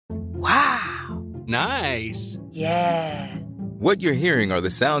Nice. Yeah. What you're hearing are the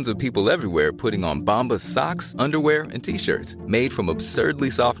sounds of people everywhere putting on Bombas socks, underwear, and T-shirts made from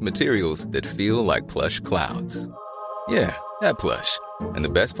absurdly soft materials that feel like plush clouds. Yeah, that plush. And the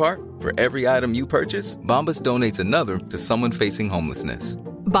best part? For every item you purchase, Bombas donates another to someone facing homelessness.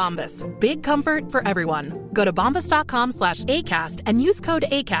 Bombas. Big comfort for everyone. Go to bombas.com/ACAST and use code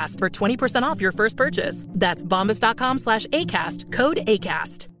ACAST for 20% off your first purchase. That's bombas.com/ACAST. Code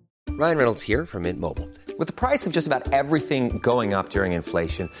ACAST. Ryan Reynolds here from Mint Mobile. With the price of just about everything going up during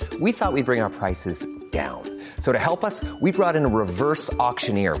inflation, we thought we'd bring our prices down. So to help us, we brought in a reverse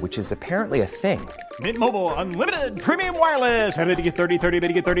auctioneer, which is apparently a thing. Mint Mobile Unlimited Premium Wireless. How to get 30, 30, bit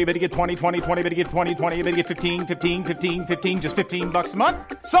to get 30, bit to get 20, 20, 20, bit to get 20, 20, bit to get 15, 15, 15, 15, just $15 a month?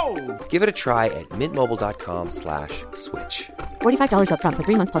 Sold! Give it a try at mintmobile.com/switch. $45 up front for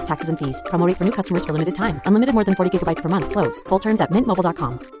 3 months plus taxes and fees. Promo rate for new customers for limited time. Unlimited more than 40 gigabytes per month. Slows full terms at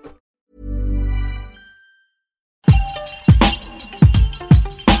mintmobile.com.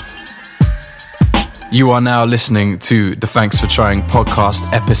 You are now listening to the Thanks for Trying podcast,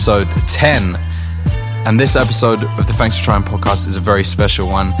 episode 10. And this episode of the Thanks for Trying podcast is a very special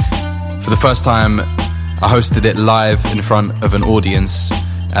one. For the first time, I hosted it live in front of an audience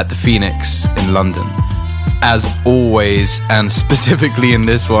at the Phoenix in London. As always, and specifically in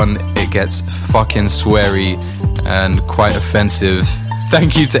this one, it gets fucking sweary and quite offensive.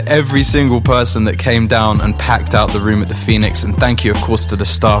 Thank you to every single person that came down and packed out the room at the Phoenix, and thank you of course to the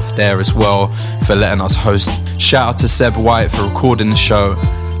staff there as well for letting us host. Shout out to Seb White for recording the show,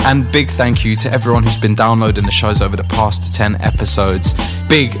 and big thank you to everyone who's been downloading the shows over the past 10 episodes.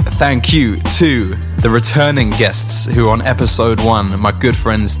 Big thank you to the returning guests who on episode 1, my good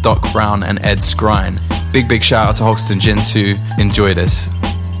friends Doc Brown and Ed Skrine. Big shout out to Hoxton Gin too. Enjoy this.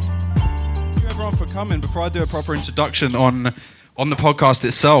 Thank you everyone for coming. Before I do a proper introduction on the podcast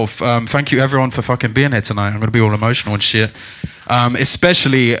itself, thank you everyone for fucking being here tonight. I'm going to be all emotional and shit.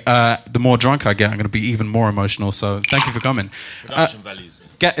 Especially the more drunk I get, I'm going to be even more emotional. So thank you for coming. Production values.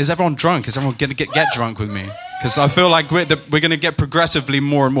 Is everyone drunk? Is everyone going to get drunk with me? Because I feel like we're going to get progressively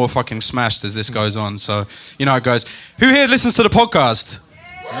more and more fucking smashed as this goes on. So you know how it goes. Who here listens to the podcast?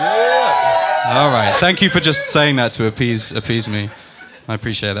 Yeah. All right. Thank you for just saying that to appease me. I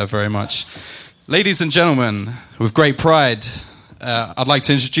appreciate that very much. Ladies and gentlemen, with great pride, I'd like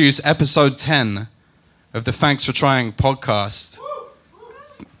to introduce episode 10 of the Thanks for Trying podcast.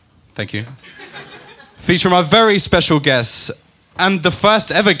 Thank you. Featuring my very special guests and the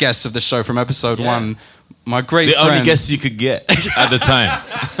first ever guests of the show from episode 1, my great friend. The only guests you could get at the time.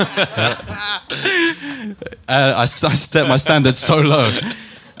 I set my standards so low.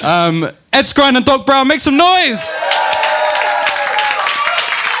 Ed Skrine and Doc Brown, make some noise!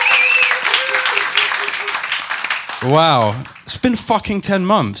 Wow. It's been fucking 10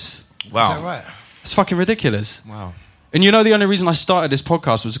 months. Wow. Is that right? It's fucking ridiculous. Wow. And you know the only reason I started this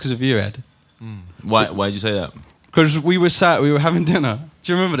podcast was because of you, Ed. Why did you say that? Because we were having dinner.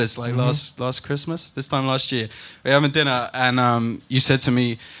 Do you remember this? Like last Christmas? This time last year. We were having dinner and you said to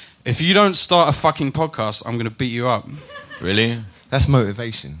me, if you don't start a fucking podcast, I'm going to beat you up. Really? That's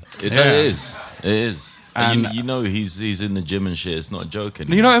motivation. It is. It is. And you know he's in the gym and shit. It's not a joke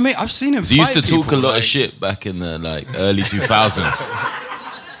anymore. You know what I mean? I've seen him. He used to fight talk a lot like, of shit back in the early 2000s.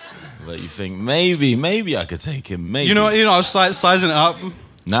 But you think maybe I could take him. Maybe. You know, I was sizing it up.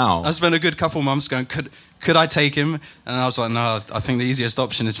 Now I spent a good couple months going, could I take him? And I was like, no, I think the easiest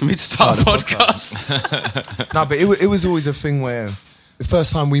option is for me to start a podcast. No, but it was always a thing where the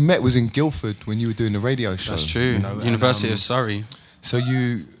first time we met was in Guildford when you were doing the radio show. That's true. You know, University of Surrey. So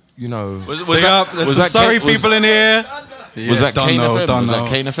you know... Was that, there's some Surrey people in here. Was that Kane FM? Was that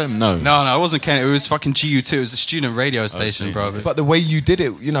Kane FM? No, it wasn't Kane. It was fucking GU2. It was the student radio station, bro. But the way you did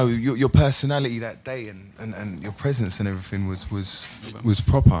it, you know, your personality that day and your presence and everything was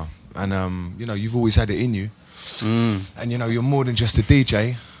proper. And, you know, you've always had it in you. And, you know, you're more than just a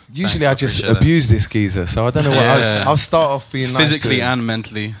DJ. Usually I just abuse this geezer, so I don't know what... I'll start off being physically nice and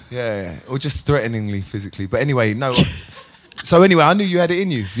mentally. Yeah, or just threateningly physically. But anyway, no... So anyway, I knew you had it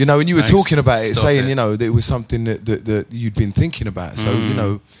in you, you know, and you were talking about it, saying, you know, that it was something that you'd been thinking about. So, you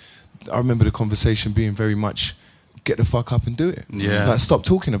know, I remember the conversation being very much, get the fuck up and do it. Yeah. Like, stop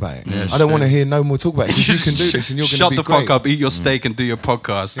talking about it. Yeah, I don't want to hear no more talk about it. You can do this and you're going to be Shut the great. fuck up, eat your steak and do your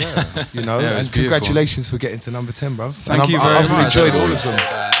podcast. Yeah, you know, and congratulations for getting to number 10, bro. Thank you very much. I've enjoyed all of them.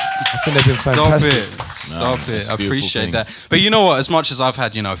 I think they've been fantastic. Stop it. I appreciate that. But you know what? As much as I've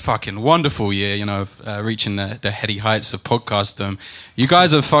had, you know, fucking wonderful year, you know, reaching the heady heights of podcastdom, you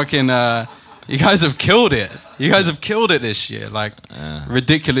guys have fucking, you guys have killed it. You guys have killed it this year, like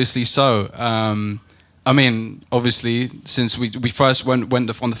ridiculously so. I mean, obviously, since we first went on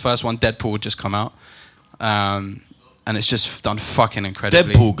the first one, Deadpool had just come out. And it's just done fucking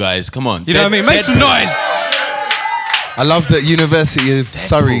incredibly. Deadpool, guys, come on. You know what I mean? Make some noise! I love that University of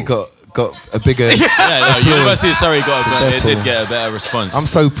Surrey got a bigger... University of Surrey it did get a better response. I'm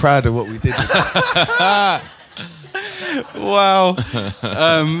so proud of what we did. Wow.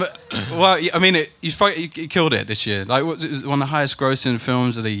 Well, I mean, you killed it this year. Like, it was one of the highest grossing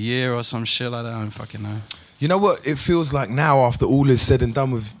films of the year or some shit like that. I don't fucking know. You know what? It feels like now, after all is said and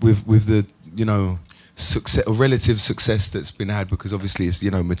done with the, you know, success, relative success that's been had, because obviously it's, you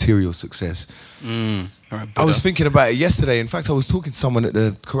know, material success. Right, I was thinking about it yesterday. In fact, I was talking to someone at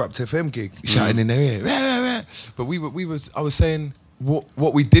the Corrupt FM gig, shouting in their ear. But I was saying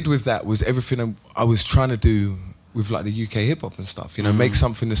what we did with that was everything I was trying to do with like the UK hip hop and stuff. You know, make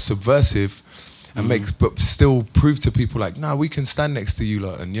something that's subversive and but still prove to people like, nah, we can stand next to you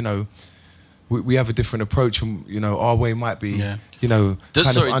lot, and you know, we have a different approach, and you know, our way might be, you know,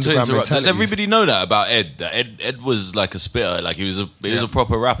 sorry to interrupt. Does everybody know that about Ed? That Ed was like a spitter, like he was a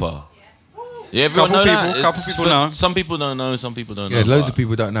proper rapper. Yeah, everyone know that. Couple people know. Some people don't know. Some people don't know. Yeah, loads of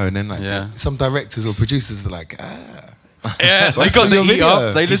people don't know, and then like some directors or producers are like, Yeah, they got the eat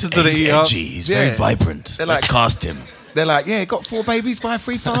up. They listen to the eat up. He's very vibrant. Let's cast him. They're like, yeah, got 4 babies by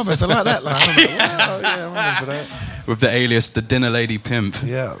 3 fathers. I like that. Like, I'm like, wow, yeah, I'm ready for that. With the alias, the Dinner Lady Pimp.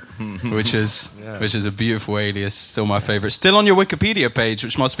 Yeah. which is a beautiful alias. Still my favourite. Still on your Wikipedia page,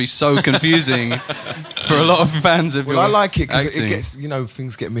 which must be so confusing for a lot of fans of your I like it because acting. it gets, you know,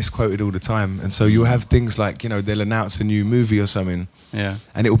 things get misquoted all the time, and so you'll have things like, you know, they'll announce a new movie or something,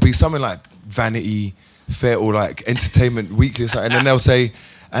 and it will be something like Vanity Fair or like Entertainment Weekly or something, and then they'll say,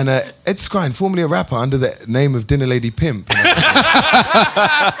 and Ed Skrein, formerly a rapper under the name of Dinner Lady Pimp.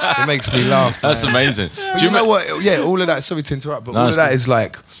 It makes me laugh. That's amazing. Do you know what? Yeah, all of that, sorry to interrupt, but all of that is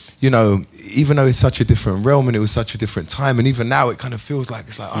like, you know, even though it's such a different realm and it was such a different time, and even now it kind of feels like,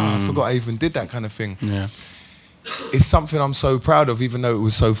 it's like, I forgot I even did that kind of thing. Yeah. It's something I'm so proud of, even though it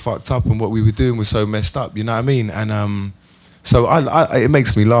was so fucked up and what we were doing was so messed up, you know what I mean? And so it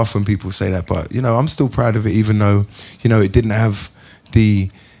makes me laugh when people say that, but, you know, I'm still proud of it, even though, you know, it didn't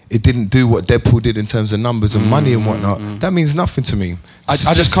do what Deadpool did in terms of numbers and money and whatnot. That means nothing to me.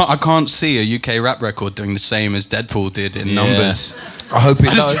 I can't see a UK rap record doing the same as Deadpool did in numbers. I hope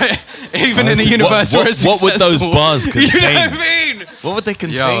it does. Even in a universe where it's what would those bars contain? You know what I mean? What would they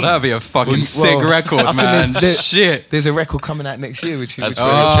contain? Yo, that'd be a fucking sick record, man. Shit. There's a record coming out next year, which That's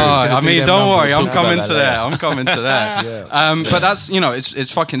very very true. I mean, don't worry, I'm coming to that. later. I'm coming to that. But that's, you know,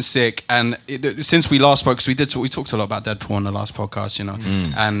 it's fucking sick. And since we last spoke, because we talked a lot about Deadpool on the last podcast, you know,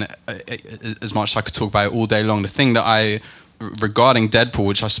 and as much as I could talk about it all day long, the thing that regarding Deadpool,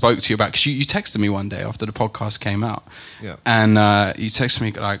 which I spoke to you about, because you texted me one day after the podcast came out, and you texted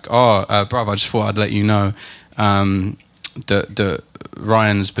me like, bruv, I just thought I'd let you know that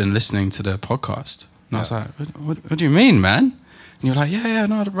Ryan's been listening to the podcast. And I was like, what do you mean, man? And you're like,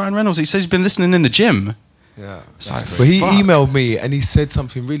 no, Ryan Reynolds, he says he's been listening in the gym. Yeah. It's like, but he emailed me and he said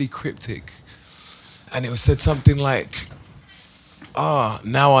something really cryptic, and it said something like,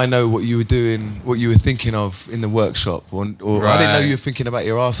 now I know what you were doing, what you were thinking of in the workshop, or I didn't know you were thinking about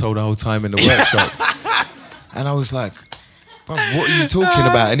your arsehole the whole time in the workshop. And I was like, bro, what are you talking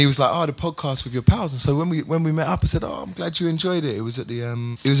about? And he was like, the podcast with your pals. And so when we met up, I said, I'm glad you enjoyed it. It was at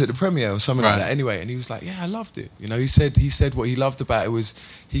the premiere or something like that. Anyway, and he was like, I loved it. You know, he said what he loved about it was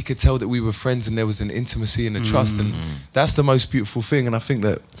he could tell that we were friends and there was an intimacy and a trust, and that's the most beautiful thing. And I think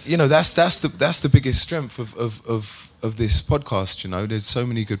that, you know, that's the biggest strength of this podcast. You know, there's so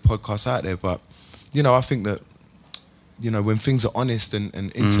many good podcasts out there, but, you know, I think that, you know, when things are honest and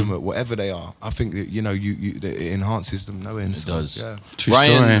intimate, whatever they are, I think that, you know, it enhances them no end. It does. Yeah.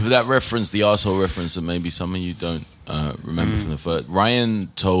 Ryan, that reference, the arsehole reference, that maybe some of you don't remember from the first.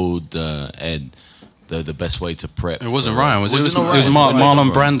 Ryan told Ed the best way to prep. It wasn't Ryan, was it? It was Ryan?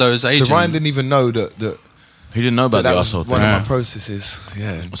 Marlon Brando's agent. So Ryan didn't even know that he didn't know about the was arsehole thing. one of my processes.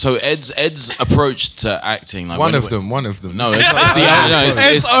 Yeah. So Ed's approach to acting, like one of them. No,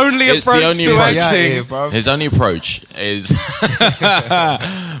 it's only approach to acting. Yeah, his only approach is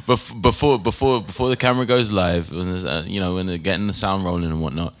before the camera goes live, you know, when they're getting the sound rolling and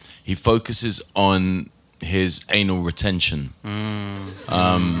whatnot, he focuses on his anal retention.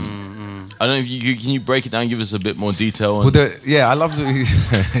 I don't know if can you break it down, give us a bit more detail on... I love that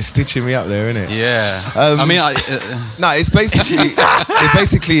he's stitching me up there, innit? Yeah. No, it's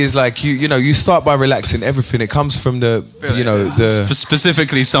basically is like you start by relaxing everything. It comes from the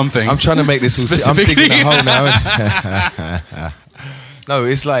specifically something. I'm trying to make this all I'm digging a hole now. No,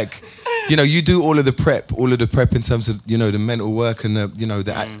 it's like you know, you do all of the prep in terms of, you know, the mental work and the, you know,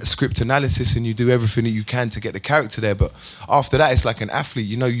 the script analysis, and you do everything that you can to get the character there. But after that, it's like an athlete.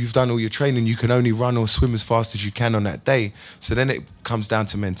 You know, you've done all your training. You can only run or swim as fast as you can on that day. So then it comes down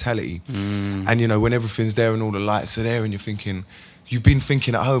to mentality. And, you know, when everything's there and all the lights are there and you're thinking, you've been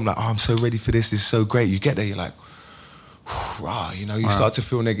thinking at home like, oh, I'm so ready for this. This is so great. You get there, you're like, wow, you know, you start to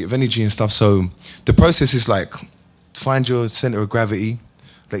feel negative energy and stuff. So the process is like, find your center of gravity,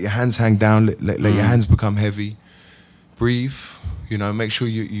 let your hands hang down, let your hands become heavy, breathe, you know, make sure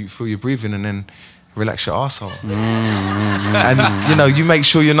you feel your breathing, and then relax your arsehole. And, you know, you make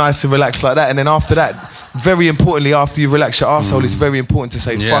sure you're nice and relaxed like that. And then after that, very importantly, after you relax your arsehole, it's very important to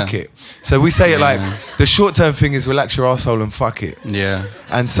say, fuck it. So we say it like, the short-term thing is relax your arsehole and fuck it. Yeah.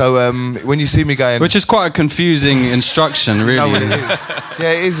 And so when you see me going... Which is quite a confusing instruction, really. No, it is.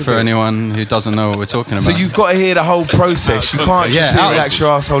 Yeah, it is. For anyone who doesn't know what we're talking about. So you've got to hear the whole process. You can't just say relax your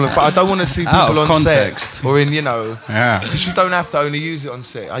arsehole and fuck. I don't want to see people on context. set or in, you know... Yeah. Because you don't have to only use it on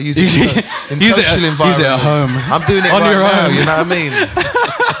set. I use it in social environments. Use it at home. I'm doing it on right your now, own. you know what I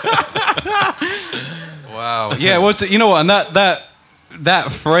mean? Wow. Yeah, well, you know what? And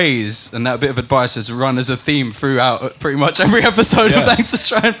that phrase and that bit of advice has run as a theme throughout pretty much every episode of Thanks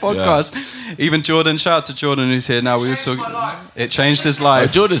for Trying podcast. Yeah. Even Jordan, shout out to Jordan who's here now. We were talking. It changed his life.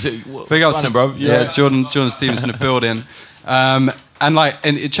 Oh, Jordan's big up to bro. Yeah, Jordan Stevens in the building. And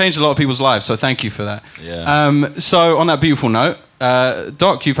it changed a lot of people's lives. So thank you for that. Yeah. So on that beautiful note,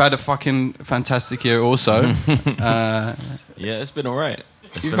 Doc, you've had a fucking fantastic year also. Yeah, it's been all right.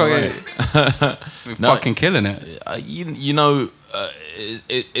 We're fucking killing it. You know,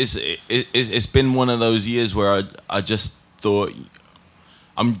 it's been one of those years where I just thought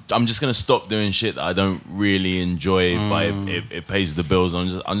I'm just gonna stop doing shit that I don't really enjoy, but it pays the bills. I'm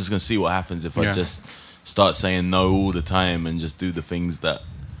just gonna see what happens if I just start saying no all the time and just do the things that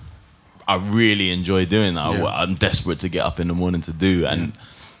I really enjoy doing. I'm desperate to get up in the morning to do, and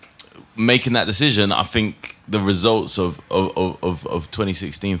making that decision, I think the results of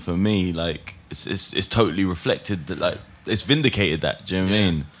 2016 for me, like it's totally reflected that, like it's vindicated that. Do you know what I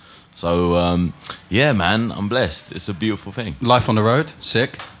mean? So yeah, man, I'm blessed. It's a beautiful thing. Life on the road,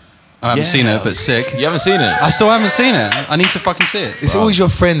 sick. I haven't seen it, but sick. You haven't seen it? I still haven't seen it. I need to fucking see it. It's always your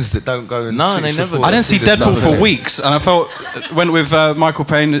friends that don't go and they never. I didn't see Deadpool for weeks, and I went with Michael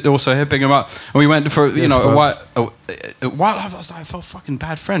Payne, also here, picking him up, and we went for a while. I was like, I felt fucking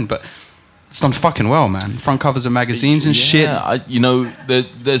bad friend, but it's done fucking well, man. Front covers of magazines and shit.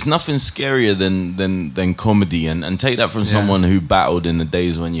 There's nothing scarier than comedy, and take that from someone who battled in the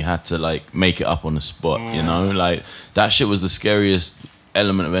days when you had to like make it up on the spot. You know, like that shit was the scariest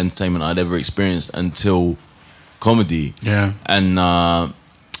element of entertainment I'd ever experienced until comedy. Yeah. And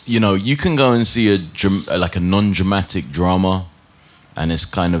you can go and see a non-dramatic drama, and it's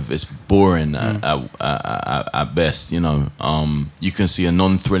boring at best. You know, you can see a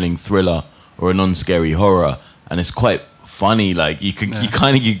non-thrilling thriller or a non-scary horror, and it's quite funny. Like you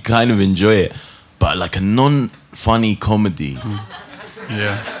kind of enjoy it, but like a non-funny comedy,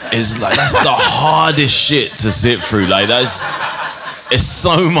 is like that's the hardest shit to sit through. Like it's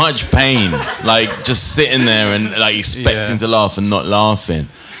so much pain, like just sitting there and like expecting to laugh and not laughing.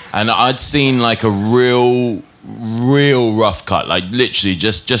 And I'd seen like a real rough cut, like literally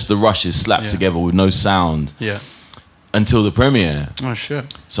just the rushes slapped together with no sound. Yeah. Until the premiere. Oh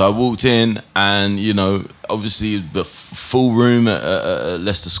shit! So I walked in, and obviously the full room at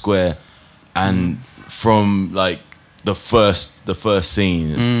Leicester Square, and from like the first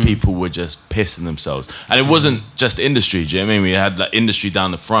scene, people were just pissing themselves, and it wasn't just industry. Do you know what I mean? We had like industry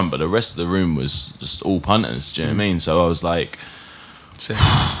down the front, but the rest of the room was just all punters. Do you know what I mean? So I was like,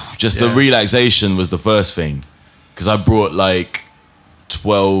 the relaxation was the first thing, because I brought like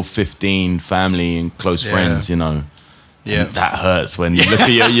 12, 15 family and close friends. Yeah, and that hurts when you look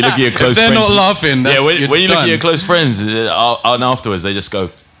at your close friends. They're not laughing. When you look at your close friends, and afterwards they just go,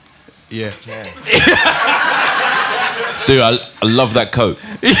 yeah. Dude, I love that coat.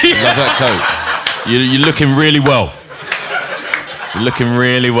 I love that coat. You're looking really well. You're looking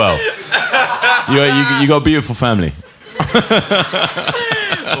really well. You got a beautiful family.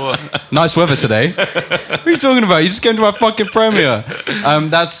 Nice weather today. What are you talking about? You just came to my fucking premiere.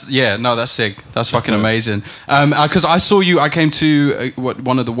 That's sick. That's fucking amazing. Because I saw you. I came to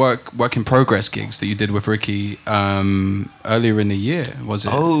one of the work in progress gigs that you did with Ricky earlier in the year. Was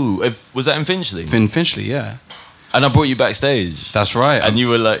it? Oh, was that in Finchley? In Finchley, yeah. And I brought you backstage. That's right. And you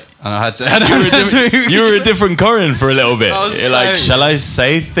were like... And I had to... You were a different Corin for a little bit. You're like, shall I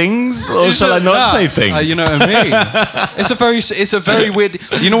say things or shall I not say things? You know what I mean? It's a very weird...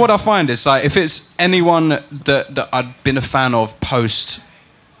 You know what I find? It's like, if it's anyone that I'd been a fan of post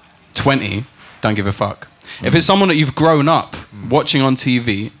 20, don't give a fuck. If it's someone that you've grown up watching on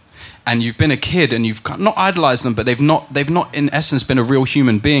TV, and you've been a kid and you've not idolized them, but they've not in essence been a real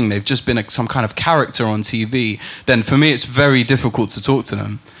human being, they've just been some kind of character on TV, then for me it's very difficult to talk to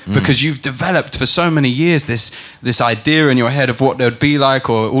them. Because you've developed for so many years this idea in your head of what they'd be like,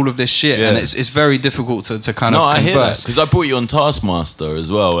 or all of this shit, and it's very difficult to kind of converse. I hear that, because I brought you on Taskmaster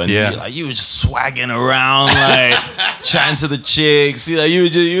as well, and you were just swagging around, like chatting to the chicks. You know, you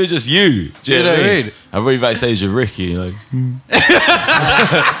were just you. Do you know what I mean? I brought you backstage with Ricky, like.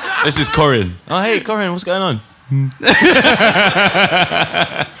 This is Corin. Oh, hey, Corin, what's going on?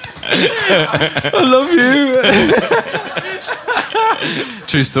 I love you.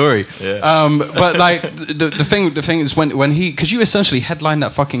 True story. Yeah. But like the thing is when he, because you essentially headlined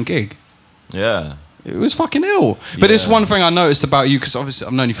that fucking gig. Yeah. It was fucking ill. But it's one thing I noticed about you, because obviously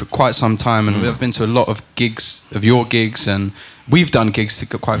I've known you for quite some time, and I've been to a lot of gigs, of your gigs, and we've done gigs,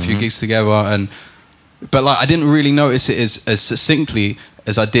 quite a few gigs together, but like I didn't really notice it as succinctly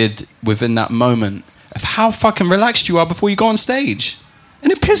as I did within that moment of how fucking relaxed you are before you go on stage.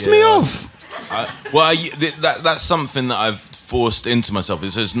 And it pissed me off. That's something that I've forced into myself.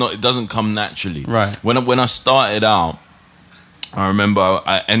 It doesn't come naturally. Right. When I started out, I remember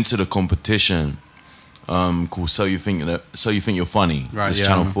I entered a competition called So You Think You're Funny. Right, this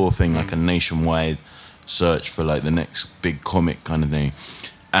Channel 4 thing, like a nationwide search for like the next big comic kind of thing.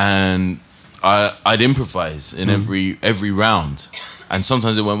 And I'd improvise in every round. And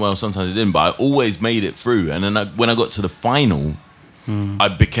sometimes it went well, sometimes it didn't. But I always made it through. And then when I got to the final, I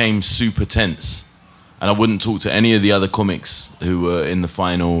became super tense. And I wouldn't talk to any of the other comics who were in the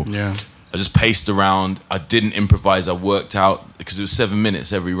final. Yeah. I just paced around. I didn't improvise. I worked out, because it was 7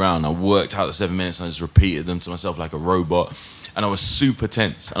 minutes every round. I worked out the 7 minutes and I just repeated them to myself like a robot. And I was super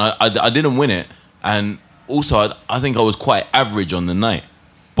tense. And I didn't win it. And also, I think I was quite average on the night.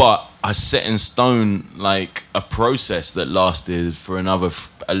 But I set in stone like a process that lasted for another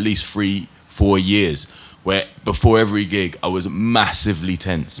at least 3-4 years, where before every gig I was massively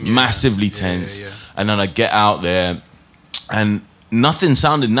tense. And then I'd get out there and nothing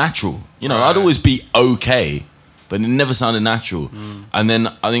sounded natural. You know, I'd always be okay, but it never sounded natural. And then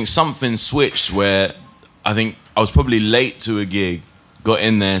I think something switched where I think I was probably late to a gig, got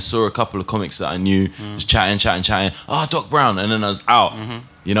in there, saw a couple of comics that I knew, just chatting. Oh, Doc Brown. And then I was out.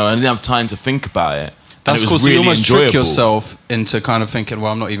 You know, I didn't have time to think about it. That's cool. Really so you almost enjoyable. trick yourself into kind of thinking,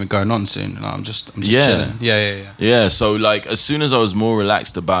 well, I'm not even going on soon. No, I'm just chilling. Yeah. So like, as soon as I was more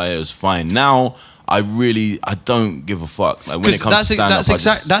relaxed about it, it was fine. Now I don't give a fuck. Like when it comes to stand up,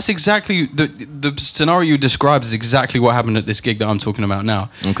 that's exactly the scenario you described is exactly what happened at this gig that I'm talking about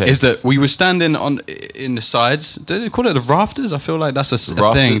now. Okay. Is that we were standing in the sides. Do they call it the rafters? I feel like that's a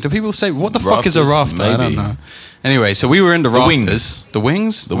thing. Do people say what the fuck is a rafter? Maybe. I don't know. Anyway, so we were in the rafters. The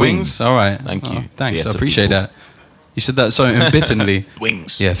wings? The wings. All right. Thank you. Thanks. I appreciate that. You said that so embitteringly.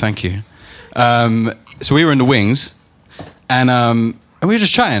 Wings. Yeah, thank you. So we were in the wings, and we were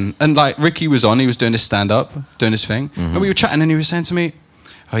just chatting. And like Ricky was on, he was doing his stand-up, doing his thing. And we were chatting, and he was saying to me,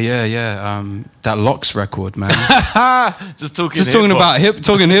 oh yeah, that Locks record, man. Just talking about hip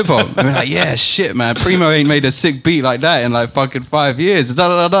hop. I mean, like, yeah, shit, man. Primo ain't made a sick beat like that in like fucking 5 years. And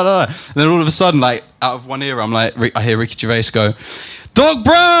then all of a sudden, like out of one ear, I'm like, I hear Ricky Gervais go, Doc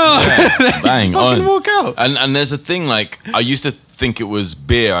Brown! Yeah, bang on. Walk out. And there's a thing, like, I used to think it was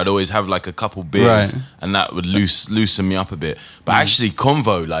beer. I'd always have like a couple beers, and that would loosen me up a bit. But actually,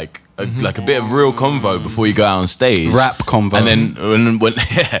 convo, like a bit of real convo before you go out on stage. Rap convo. And then when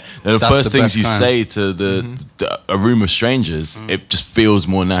the first things you say to a room of strangers, it just feels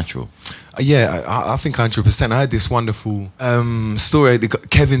more natural. Yeah, I think 100%. I had this wonderful story.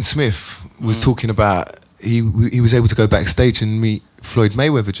 Kevin Smith was talking about he was able to go backstage and meet Floyd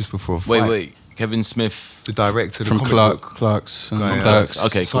Mayweather just before a fight. Wait. Kevin Smith, the director from Clerks.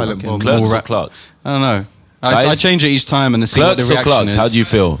 Okay, Silent cool. Bob. Clerks or Clerks? I don't know. I change it each time and see what the Clerks reaction or Clerks? is. How do you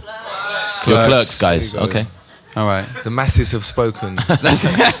feel? You're Clerks, guys. Okay. All right. The masses have spoken.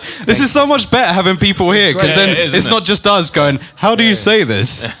 This is so much better having people here, because then it's not just us going, how do you say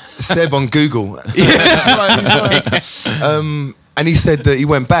this? Seb on Google. And he said that he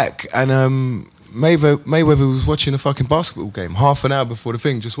went back and Mayweather was watching a fucking basketball game half an hour before the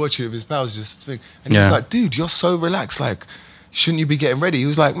thing, just watching it with his pals, just think. And he was like, dude, you're so relaxed, like, shouldn't you be getting ready? He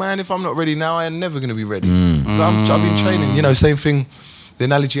was like, man, if I'm not ready now, I am never going to be ready. So I've been training, you know, same thing. The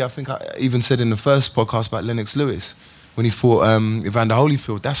analogy I think I even said in the first podcast about Lennox Lewis, when he fought Evander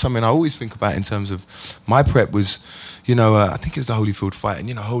Holyfield, that's something I always think about in terms of my prep was, I think it was the Holyfield fight, and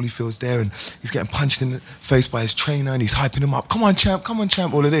Holyfield's there, and he's getting punched in the face by his trainer, and he's hyping him up. Come on, champ!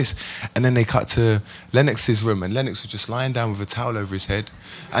 All of this, and then they cut to Lennox's room, and Lennox was just lying down with a towel over his head,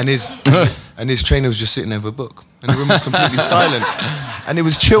 and his trainer was just sitting there with a book, and the room was completely silent, and it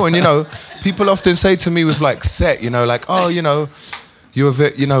was chill. And people often say to me with like set, like, oh, you're a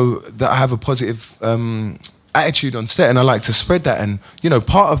bit, that I have a positive attitude on set, and I like to spread that, and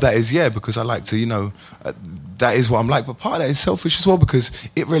part of that is because I like to that is what I'm like, but part of that is selfish as well, because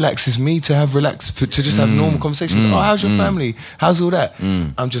it relaxes me to just have normal conversations. Oh, how's your family? How's all that?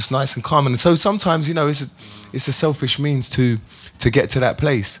 I'm just nice and calm, and so sometimes it's a selfish means to get to that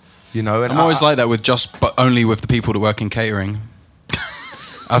place, and I'm always like that but only with the people that work in catering.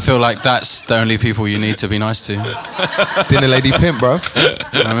 I feel like that's the only people you need to be nice to. Dinner lady pimp, bro. You know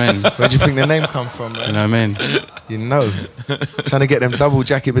what I mean? Where do you think the name come from, man? You know what I mean? Trying to get them double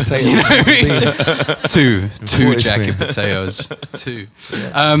jacket potatoes. You know what I mean? Two jacket potatoes. Two.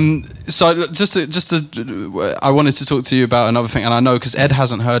 Yeah. So just to, I wanted to talk to you about another thing, and I know because Ed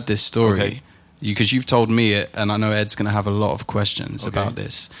hasn't heard this story, because you've told me it, and I know Ed's going to have a lot of questions about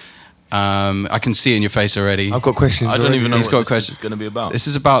this. I can see it in your face already. I've got questions. I don't even know He's what got this questions. is going to be about. This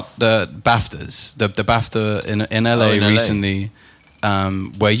is about the BAFTAs, the BAFTA in LA recently,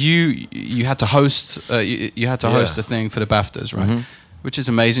 where you had to host you had to host a thing for the BAFTAs, right? Mm-hmm. Which is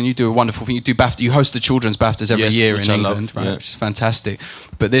amazing. You do a wonderful thing. You do BAFTA. You host the children's BAFTAs every year in England, right? Which is fantastic.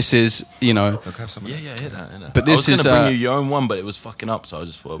 But this is, hit that. But this I was is going to bring you your own one, but it was fucking up, so I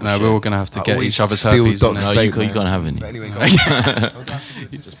just thought. No, we're all going to have to get each other's herpes. No, you can't have any. But anyway,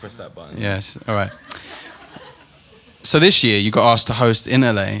 just press that button. Yes. All right. So this year you got asked to host in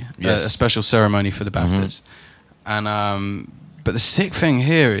LA a special ceremony for the BAFTAs, and but the sick thing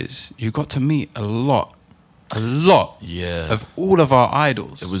here is you got to meet a lot of all of our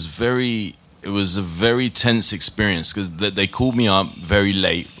idols. It was a very tense experience because they called me up very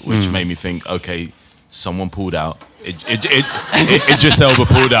late, which made me think, okay, someone pulled out. Idris Elba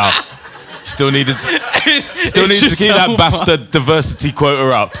pulled out. Still needed to keep that BAFTA diversity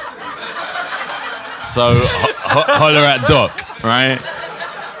quota up. So holler at Doc, right?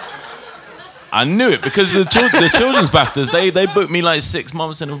 I knew it because the children's BAFTAs, they booked me like 6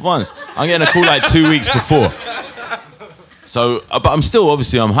 months in advance. I'm getting a call like 2 weeks before. So, but I'm still,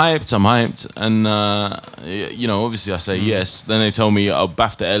 obviously, I'm hyped, and, obviously I say yes. Then they tell me,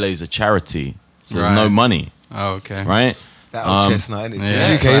 BAFTA LA is a charity, so there's no money. Oh, okay. Right? That old chestnut, innit?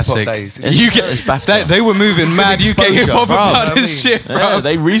 Yeah, UK hip-hop days. They were moving mad UK hip-hop about this shit, bro. Yeah,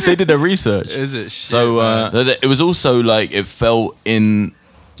 they did their research. Is it shit, so, it was also like, it fell in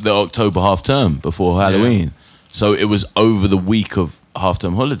the October half term before Halloween. Yeah. So it was over the week of half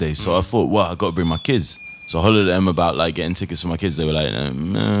term holidays. So I thought, I got to bring my kids. So I hollered at them about like getting tickets for my kids. They were like,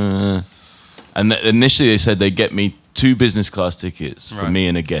 and initially they said they'd get me 2 business class tickets for me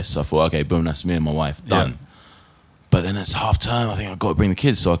and a guest. So I thought, okay, boom, that's me and my wife, done. Yeah. But then it's half term. I think I've got to bring the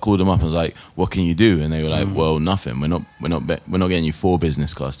kids. So I called them up and was like, what can you do? And they were like, well, nothing. We're not getting you 4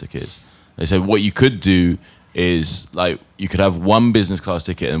 business class tickets. They said, what you could do is like you could have 1 business class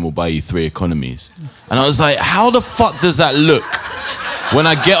ticket and we'll buy you 3 economies. And I was like, how the fuck does that look? When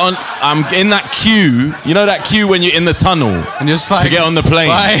I get on, I'm in that queue. You know that queue when you're in the tunnel and you're just like, to get on the plane.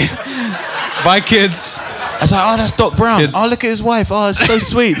 Bye kids. I was like, oh, that's Doc Brown. Kids. Oh, look at his wife. Oh, it's so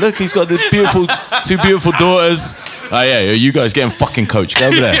sweet. Look, he's got the 2 beautiful daughters. Oh yeah, you guys getting fucking coached. Go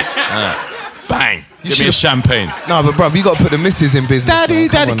over there. Bang. Give me a champagne. No, but bruv, you got to put the missus in business. Daddy,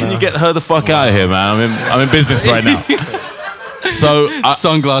 can you get her the fuck out of here, man? I'm in business right now. So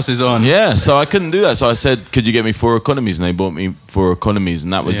sunglasses on. Yeah, so I couldn't do that. So I said, could you get me 4 economies? And they bought me 4 economies,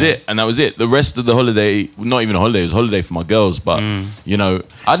 and that was it. And that was it. The rest of the holiday, not even a holiday, it was a holiday for my girls. But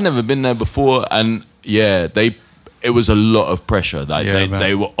I'd never been there before, and it was a lot of pressure. Like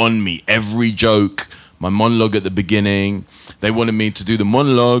they were on me. Every joke, my monologue at the beginning, they wanted me to do the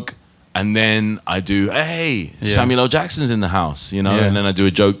monologue. And then I do, Samuel L. Jackson's in the house, and then I do a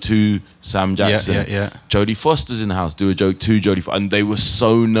joke to Sam Jackson. Jodie Foster's in the house, do a joke to Jodie Foster. And they were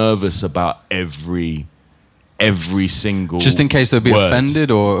so nervous about every single just in case they'd be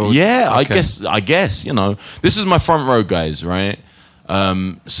offended or okay. I guess, This is my front row guys, right?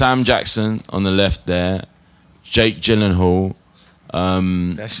 Sam Jackson on the left there, Jake Gyllenhaal.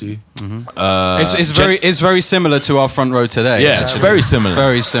 That's you. Mm-hmm. It's very similar to our front row today. Yeah, actually. Very similar.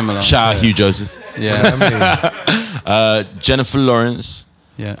 Very similar. Shout out Hugh Joseph. Yeah. Jennifer Lawrence.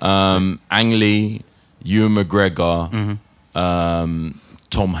 Yeah. Ang Lee, Ewan McGregor,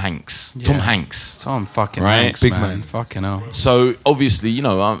 Tom Hanks. Yeah. Tom fucking right? Hanks, big man. Fucking hell. So obviously,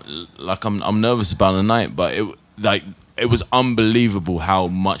 I'm nervous about the night, but it was unbelievable how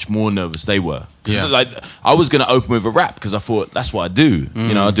much more nervous they were. Yeah. Like, I was going to open with a rap because I thought that's what I do.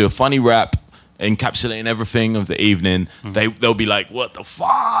 You know, I do a funny rap, encapsulating everything of the evening. They'll be like, what the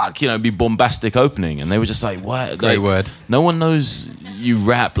fuck? You know, it'd be bombastic opening. And they were just like, what? Great like, word. No one knows you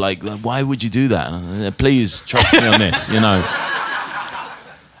rap. Like, why would you do that? Please trust me on this, you know.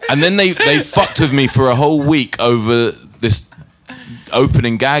 And then they fucked with me for a whole week over this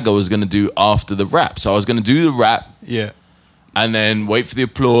opening gag I was going to do after the rap. So I was going to do the rap. Yeah. And then wait for the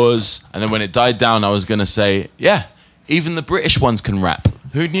applause. And then when it died down, I was going to say, yeah, even the British ones can rap.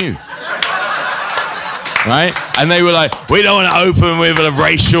 Who knew? Right? And they were like, we don't want to open with a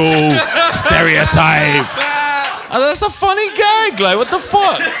racial stereotype. And that's a funny gag. Like, what the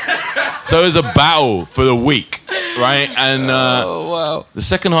fuck? So it was a battle for the week, right? And the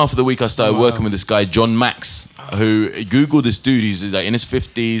second half of the week, I started working with this guy, John Max, who Googled this dude. He's like in his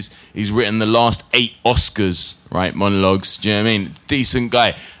 50s. He's written the last 8 Oscars, right? Monologues. Do you know what I mean? Decent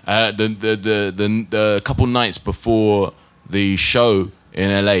guy. The couple nights before the show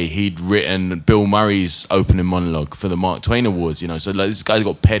in LA, he'd written Bill Murray's opening monologue for the Mark Twain Awards, you know. So like, this guy's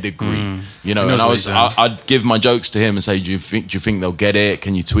got pedigree, you know. And I'd give my jokes to him and say, do you think they'll get it?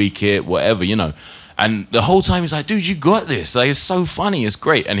 Can you tweak it? Whatever, you know. And the whole time he's like, dude, you got this. Like, it's so funny, it's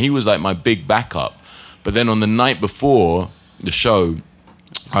great. And he was like my big backup. But then on the night before the show,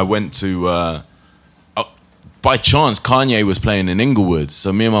 I went to by chance Kanye was playing in Inglewood.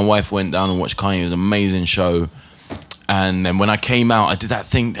 So me and my wife went down and watched Kanye. It was an amazing show. And then when I came out, I did that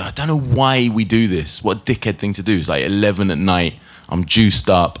thing. I don't know why we do this. What a dickhead thing to do. It's like 11 at night. I'm juiced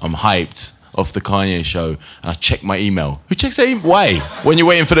up. I'm hyped off the Kanye show. And I check my email. Who checks their email? Why? When you're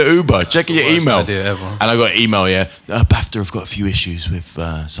waiting for the Uber, checking your email. Idea ever. And I got an email, BAFTA have got a few issues with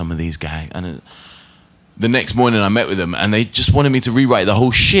some of these guys. And the next morning I met with them and they just wanted me to rewrite the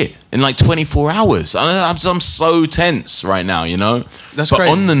whole shit in like 24 hours. I'm so tense right now, you know? That's but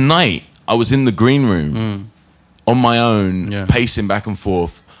crazy. on the night, I was in the green room. On my own, pacing back and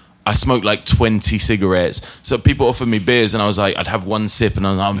forth. I smoked like 20 cigarettes. So people offered me beers and I was like, I'd have one sip and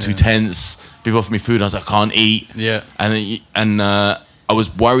I was like, I'm too tense. People offered me food and I was like, I can't eat. Yeah. And I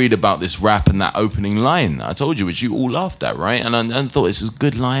was worried about this rap and that opening line I told you, which you all laughed at, right? And I thought, this is a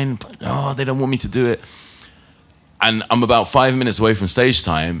good line, but they don't want me to do it. And I'm about 5 minutes away from stage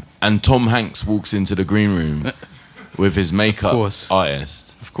time and Tom Hanks walks into the green room with his makeup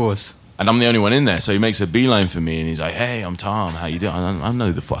artist. Of course. And I'm the only one in there, so he makes a beeline for me and he's like, hey, I'm Tom, how you doing? I know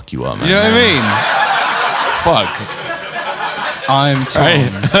who the fuck you are, man. You know what I Fuck. I'm Tom.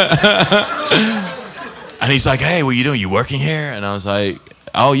 Right? And he's like, hey, what are you doing? You working here? And I was like,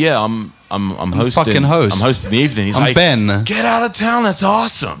 oh yeah, I'm hosting. Fucking host. I'm hosting the evening. He's I'm like, Ben. Get out of town, that's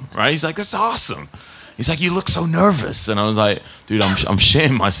awesome. Right? He's like, that's awesome. He's like, you look so nervous. And I was like, dude, I'm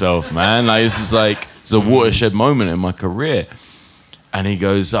shitting myself, man. Like, it's a watershed moment in my career. And he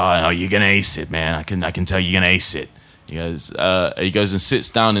goes, oh, you're going to ace it, man. I can tell you're going to ace it. He goes and sits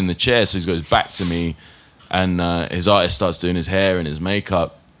down in the chair. So he goes back to me and his artist starts doing his hair and his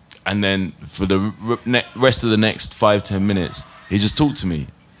makeup. And then for the rest of the next 5-10 minutes, he just talked to me.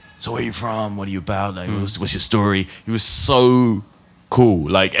 So where are you from? What are you about? Like, what's your story? He was so cool.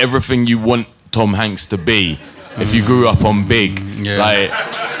 Like everything you want Tom Hanks to be if you grew up on Big. Like,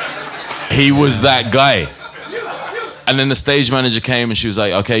 he was that guy. And then the stage manager came and she was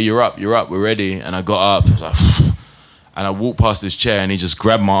like, okay, you're up, we're ready. And I got up, I was like, and I walked past his chair and he just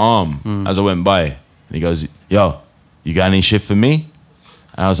grabbed my arm as I went by. And he goes, yo, you got any shit for me?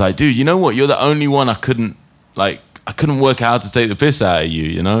 And I was like, dude, you know what? You're the only one I couldn't work out to take the piss out of you,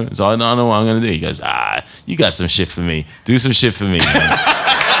 you know? So I don't know what I'm going to do. He goes, you got some shit for me. Do some shit for me, man.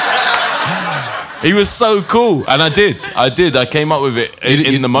 He was so cool. And I did. I came up with it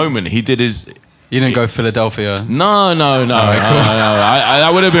in the moment. He did his... You didn't go Philadelphia? No. I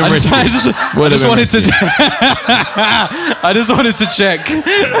would have been risky. I just wanted to check.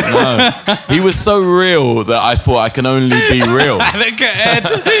 No. He was so real that I thought I can only be real. Look at Ed.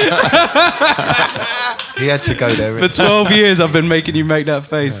 He had to go there. For 12 years I've been making you make that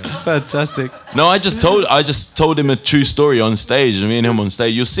face. Fantastic. No, I just told him a true story on stage. Me and him on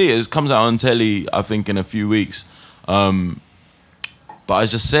stage. You'll see it. It comes out on telly, I think, in a few weeks. But I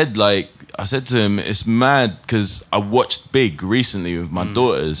just said, I said to him, it's mad because I watched Big recently with my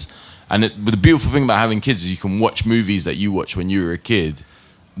daughters. And the beautiful thing about having kids is you can watch movies that you watched when you were a kid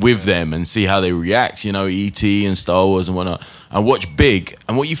with them and see how they react, you know, E.T. and Star Wars and whatnot. And watch Big.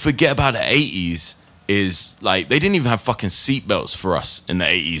 And what you forget about the 80s is, they didn't even have fucking seatbelts for us in the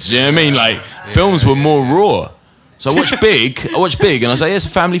 80s. Do you know what I mean? Films were more raw. So I watched Big and I was like, it's a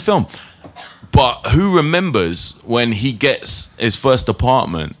family film. But who remembers when he gets his first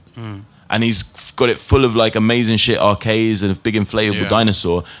apartment and he's got it full of like amazing shit, arcades and a big inflatable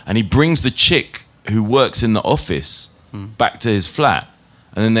dinosaur, and he brings the chick who works in the office back to his flat,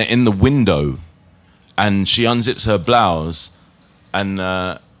 and then they're in the window, and she unzips her blouse and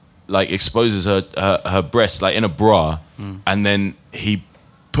like exposes her breasts like in a bra, and then he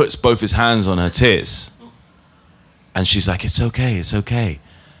puts both his hands on her tits, and she's like, it's okay,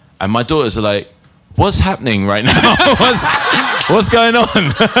 and my daughters are like, what's happening right now? what's going on?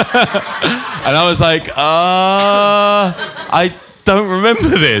 And I was like, I don't remember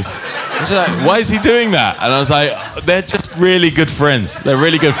this. And she's like, why is he doing that? And I was like, they're just really good friends. They're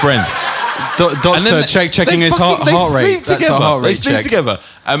really good friends. Doctor checking his heart rate. That's a heart rate They sleep check. together.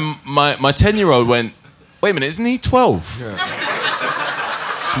 And my 10-year-old went, wait a minute, isn't he 12? Yeah.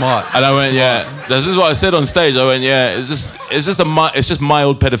 Smart. And I went, yeah. This is what I said on stage. I went, yeah. It's just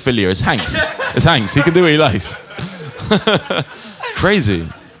mild pedophilia. It's Hanks. It's Hanks. He can do what he likes. Crazy.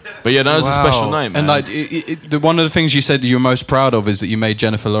 But yeah, that was a special night, man. And like, one of the things you said you're most proud of is that you made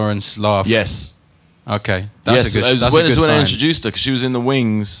Jennifer Lawrence laugh. Yes. Okay. That's a good That's sign. when I introduced her, because she was in the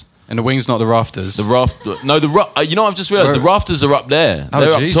wings. And the wings, not the rafters. You know what I've just realised? The rafters are up there. Oh,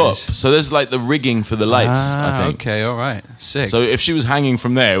 They're Jesus. up top. So there's like the rigging for the lights, I think. Okay, all right. Sick. So if she was hanging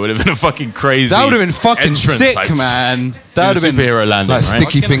from there, it would have been a fucking crazy. That would have been fucking entrance, sick, like, man. That would have been superhero landing, Like right?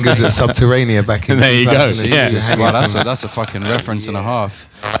 Sticky Fingers at Subterranea back in There you go. 2000. Yeah. Jesus, wow, that's a fucking reference and a half.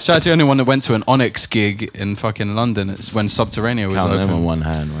 Shout out to anyone that went to an Onyx gig in fucking London. It's when Subterranea was Count them open. on one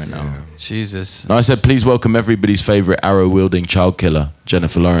hand right now. Jesus. No, I said, please welcome everybody's favourite arrow-wielding child killer,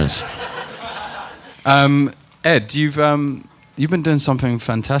 Jennifer Lawrence. Ed, you've been doing something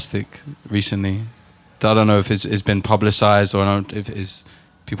fantastic recently. I don't know if it's been publicised or I don't know if it's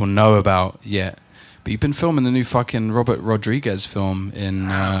people know about yet. But you've been filming the new fucking Robert Rodriguez film in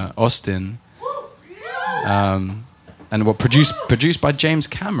Austin. And produced by James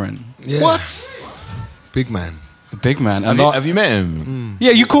Cameron. Yeah. What? Big man. The big man. And Have you met him?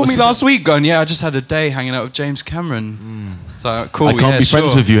 yeah, you called me last week going, yeah, I just had a day hanging out with James Cameron. So cool. I can't be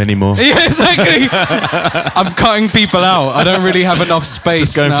friends with you anymore. Yeah, exactly. I'm cutting people out. I don't really have enough space.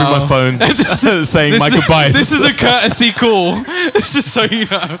 Just going now. through my phone, saying my goodbyes. This is a courtesy call. Just so you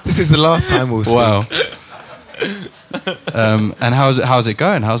know. This is the last time we'll speak. Wow. And how's it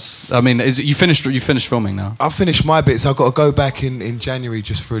going? You finished filming now? I've finished my bits. I've got to go back in January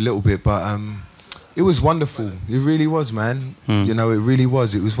just for a little bit, but it was wonderful. It really was, man. You know, it really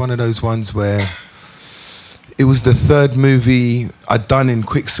was. It was one of those ones where it was the third movie I'd done in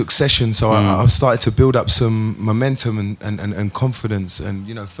quick succession, so I started to build up some momentum and confidence, and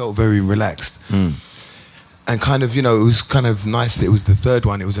you know, felt very relaxed. And kind of, you know, it was kind of nice that it was the third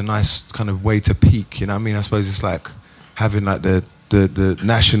one. It was a nice kind of way to peak, you know what I mean? I suppose it's like having like the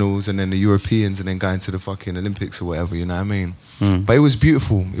nationals and then the Europeans and then going to the fucking Olympics or whatever, you know what I mean? But it was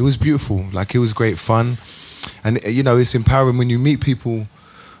beautiful. It was beautiful. Like, it was great fun. And, you know, it's empowering when you meet people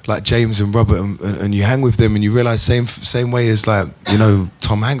like James and Robert and you hang with them and you realise same way as, like, you know,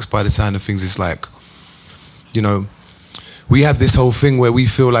 Tom Hanks, by the sound of things, it's like, you know, we have this whole thing where we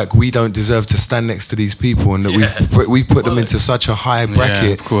feel like we don't deserve to stand next to these people, and that we've put them into such a high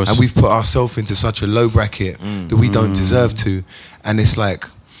bracket, of course. and we've put ourselves into such a low bracket that we don't deserve to. And it's like,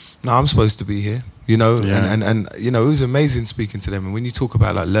 no, I'm supposed to be here, you know. And you know, it was amazing speaking to them. And when you talk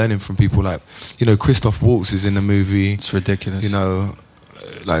about like learning from people, like, you know, Christoph Waltz is in the movie. It's ridiculous. You know,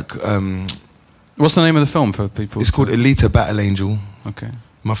 like what's the name of the film for people? It's called Alita Battle Angel. Okay.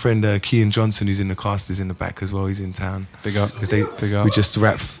 My friend Kean Johnson, who's in the cast, is in the back as well. He's in town. Big up. Big up. We just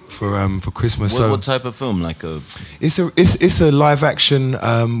wrapped for Christmas. What type of film? Like a It's a live action.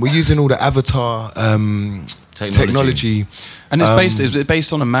 We're using all the Avatar technology. And it's based. Is it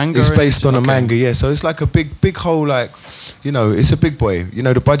based on a manga? It's based on a manga, yeah. So it's like a big whole, like, you know, it's a big boy. You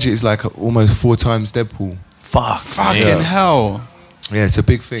know, the budget is like almost 4 times Deadpool. Fucking hell. Yeah, it's a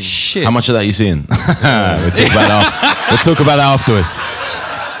big thing. Shit. How much of that you seeing? We'll talk about it afterwards.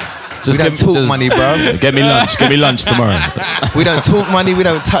 We don't talk money, bro. Get me lunch. Get me lunch tomorrow. We don't talk money. We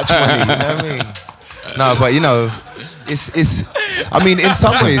don't touch money. You know what I mean? No, but you know, it's. I mean, in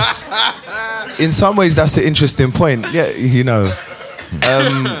some ways, that's an interesting point. Yeah, you know.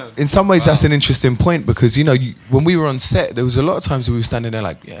 In some ways, that's an interesting point because, you know, when we were on set, there was a lot of times we were standing there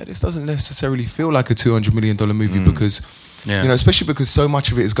like, yeah, this doesn't necessarily feel like a $200 million movie because, you know, especially because so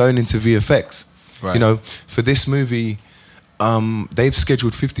much of it is going into VFX. Right. You know, for this movie. They've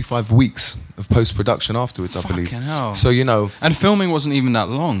scheduled 55 weeks of post-production afterwards, I believe. Fucking hell. So, you know... And filming wasn't even that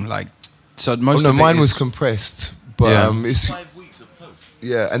long. Like, so most of it mine was compressed. But it's... 5 weeks of post.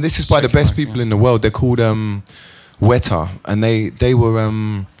 Yeah, and this is by the best people in the world. They're called Weta. And they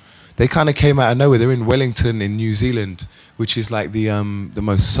were... they kind of came out of nowhere. They're in Wellington in New Zealand, which is like the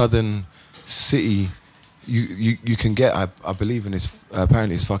most southern city you can get. I believe, and it's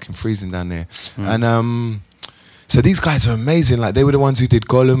apparently it's fucking freezing down there. And so these guys are amazing. Like they were the ones who did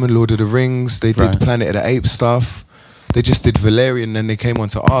Gollum and Lord of the Rings. They did Planet of the Apes stuff. They just did Valerian, and then they came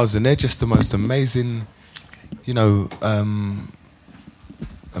onto ours, and they're just the most amazing, you know,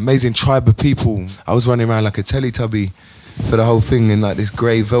 amazing tribe of people. I was running around like a Teletubby for the whole thing in like this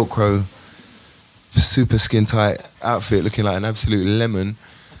grey Velcro, super skin tight outfit, looking like an absolute lemon.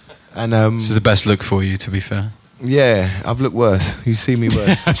 And this is the best look for you, to be fair. Yeah, I've looked worse. You see me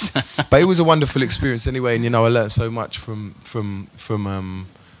worse. But it was a wonderful experience anyway, and you know, I learned so much from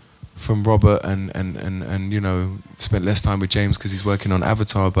Robert and you know, spent less time with James because he's working on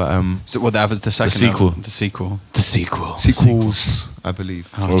Avatar. But so what the sequel, sequels, I believe.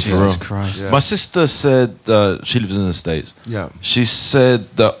 Oh, Jesus Christ! Yeah. My sister said she lives in the States. Yeah, she said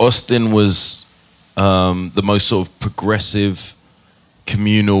that Austin was the most sort of progressive,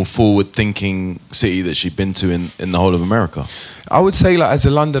 communal, forward-thinking city that she'd been to in the whole of America. I would say, like, as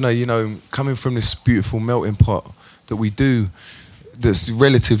a Londoner, you know, coming from this beautiful melting pot that we do, that's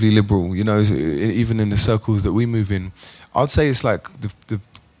relatively liberal, you know, even in the circles that we move in, I'd say it's like the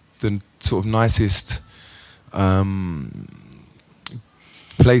sort of nicest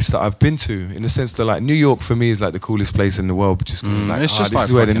place that I've been to, in the sense that, like, New York for me is like the coolest place in the world, just because it's like, it's just this like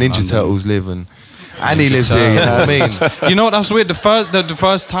is where the Ninja London. Turtles live, and Annie lives here, you know what I mean? You know what, that's weird. The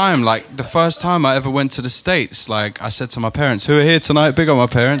first time I ever went to the States, like, I said to my parents, who are here tonight, big on my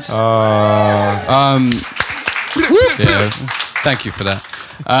parents. Yeah, thank you for that.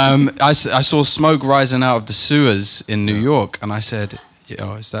 I saw smoke rising out of the sewers in New York, and I said,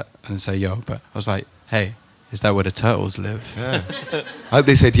 yo, is that, I didn't say yo, but I was like, hey, is that where the turtles live? Yeah. I hope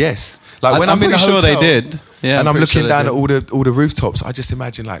they said yes. Like, when I'm in pretty the sure hotel, they did. Yeah, and I'm looking sure down at all the rooftops, I just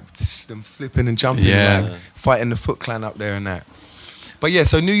imagine like them flipping and jumping, like fighting the Foot Clan up there and that. But yeah,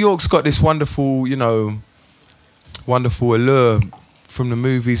 so New York's got this wonderful, you know, wonderful allure from the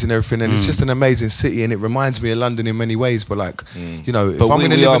movies and everything, and it's just an amazing city, and it reminds me of London in many ways. But like, you know, if I'm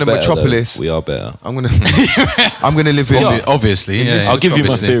going to live in a metropolis, we are better. I'm gonna live in. Obviously, yeah. I'll give you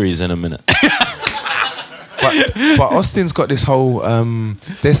my theories in a minute. But Austin's got this whole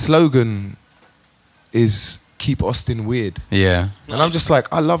their slogan is "Keep Austin Weird." Yeah, and I'm just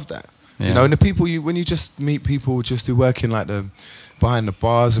like, I love that. Yeah. You know, and the people when you just meet people just who work in like behind the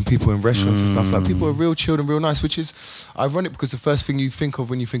bars and people in restaurants and stuff, like, people are real chilled and real nice, which is ironic because the first thing you think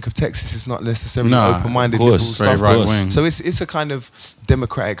of when you think of Texas is not necessarily open-minded liberal stuff. Right wing. So it's a kind of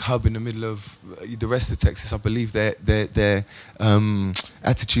democratic hub in the middle of the rest of Texas. I believe their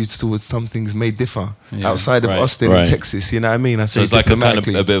attitudes towards some things may differ outside of Austin and Texas. You know what I mean? I so it's like a kind of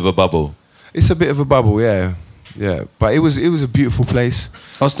a bit of a bubble. It's a bit of a bubble, yeah. Yeah, but it was a beautiful place.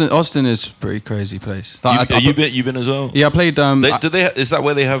 Austin is a pretty crazy place. You been as well? Yeah, I played. Is that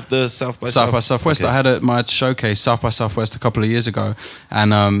where they have the South by Southwest? Okay. I had my showcase South by Southwest a couple of years ago,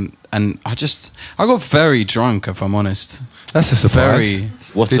 and I got very drunk, if I'm honest. That's a surprise.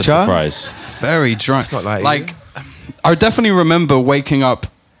 What's a surprise? Very drunk. It's not like I definitely remember waking up.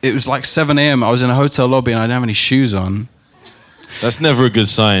 It was like 7 a.m. I was in a hotel lobby and I didn't have any shoes on. That's never a good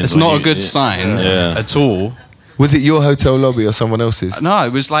sign. It's not a good sign at all. Was it your hotel lobby or someone else's? No,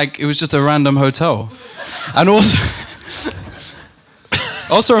 it was just a random hotel. And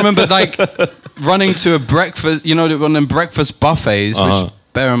also remember, like, running to a breakfast, you know, one of them breakfast buffets, which,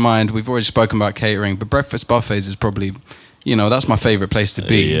 bear in mind, we've already spoken about catering, but breakfast buffets is probably, you know, that's my favourite place to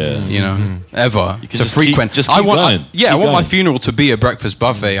be, you know, ever. To frequent. I want my funeral to be a breakfast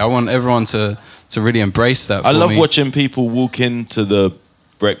buffet. I want everyone to really embrace that. I love watching people walk into the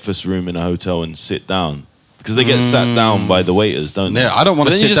breakfast room in a hotel and sit down. Because they get sat down by the waiters, don't they? Yeah, I don't want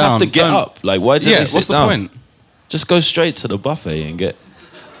to sit down. Then you just have to get up. Like, why do they sit what's the down? point? Just go straight to the buffet and get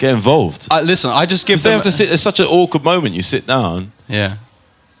involved. Listen, I just give them... They have to sit... It's such an awkward moment. You sit down. Yeah.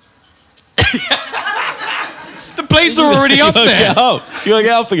 The plates are already up there. You gotta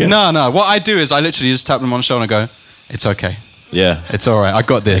get up again. No. What I do is I literally just tap them on the shoulder and go, it's okay. Yeah. It's all right. I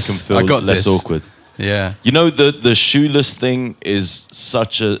got this. It can feel I got less this. awkward. Yeah. You know, the shoeless thing is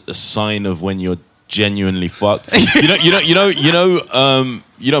such a sign of when you're genuinely fucked.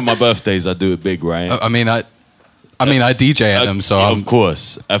 You know my birthdays, I do it big, right? I mean I DJ at them, so of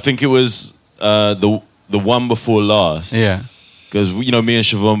course. I think it was the one before last. Yeah. Because, you know, me and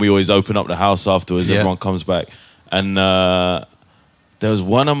Siobhan, we always open up the house afterwards. Yeah. Everyone comes back. And there was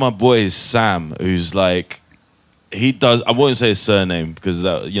one of my boys, Sam, who's like, he does, I won't say his surname because,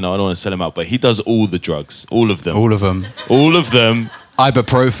 I don't want to sell him out, but he does all the drugs. All of them. All of them. All of them.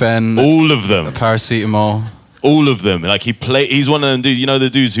 Ibuprofen. All of them. Paracetamol. All of them. Like, he's one of them dudes, you know, the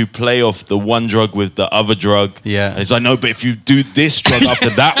dudes who play off the one drug with the other drug. Yeah. And he's like, no, but if you do this drug after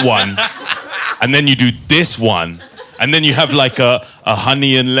that one, and then you do this one, and then you have like a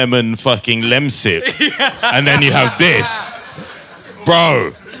honey and lemon fucking lemsip, and then you have this.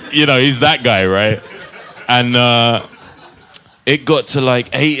 Bro, you know, he's that guy, right? And it got to like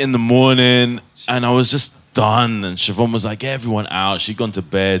 8 a.m, and I was just done, and Siobhan was like, get everyone out. She'd gone to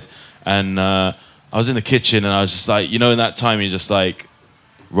bed, and I was in the kitchen, and I was just like, you know, in that time, you're just like,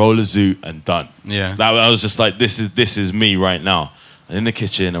 roll a zoot and done. Yeah. I was just like, this is me right now. And in the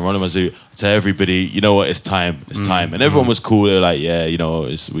kitchen, I'm rolling my zoot. I tell everybody, you know what, it's time. And everyone was cool. They were like, yeah, you know,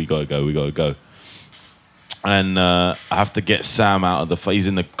 we gotta go. And I have to get Sam out of he's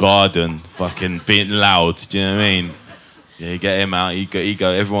in the garden, fucking being loud. Do you know what I mean? Yeah, you get him out. He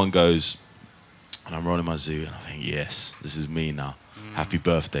go. Everyone goes. And I'm rolling my zoot, and I think, yes, this is me now. Happy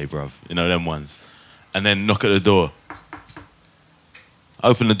birthday, bruv. You know, them ones. And then knock at the door. I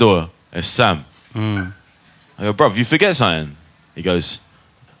open the door, it's Sam. I go, bruv, you forget something? He goes,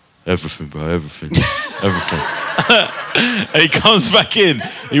 everything, bro, everything. And he comes back in.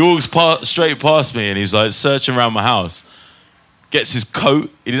 He walks straight past me, and he's like searching around my house. Gets his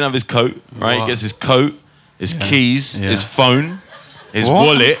coat. He didn't have his coat, right? What? He gets his coat, his keys, his phone, his What?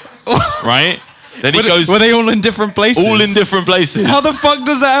 wallet, right? Then he goes. Were they all in different places? All in different places. How the fuck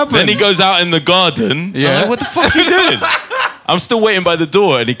does that happen? Then he goes out in the garden. Yeah. I'm like, what the fuck are you doing? I'm still waiting by the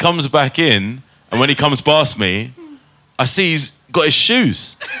door, and he comes back in, and when he comes past me, I see he's got his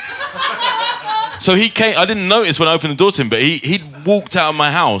shoes. So he came, I didn't notice when I opened the door to him, but he'd walked out of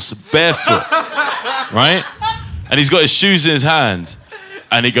my house barefoot, right? And he's got his shoes in his hand,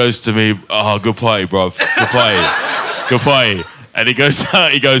 and he goes to me, oh, good party, bruv, good party. And he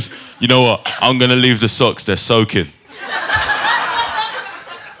goes, you know what, I'm gonna leave the socks, they're soaking.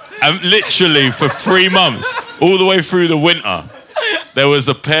 And literally for 3 months, all the way through the winter, there was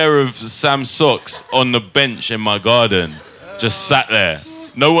a pair of Sam socks on the bench in my garden, just sat there.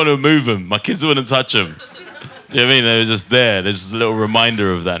 No one would move them. My kids wouldn't touch them. You know what I mean? They were just there. There's just a little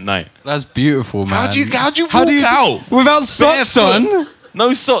reminder of that night. That's beautiful, man. How'd you walk out? Without socks on?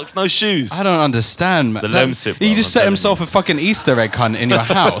 No socks, no shoes. I don't understand, man. It's the lemsip, He bro, just I'm set telling himself a fucking Easter egg hunt in your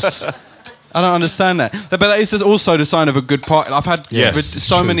house. I don't understand that. But it's just also the sign of a good party. I've had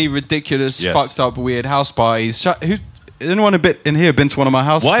so many ridiculous, fucked up, weird house parties. Anyone in here been to one of my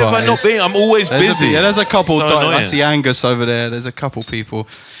house parties? Why have I not been? I'm always busy. There's a couple. So I see Angus over there. There's a couple people.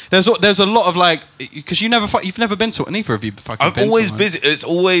 There's a lot of like, because you've never been to it. Neither of you fucking. I'm always busy. It's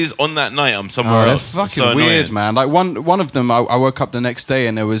always on that night. I'm somewhere else. They're fucking weird, man. Like one of them, I woke up the next day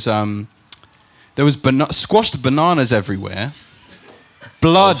and there was squashed bananas everywhere,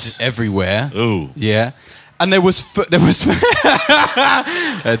 blood everywhere. Ooh, yeah. And there was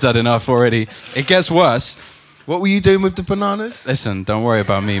it's had enough already. It gets worse. What were you doing with the bananas? Listen, don't worry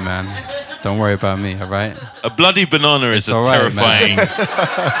about me, man. Don't worry about me, all right? a bloody banana is a all right, terrifying.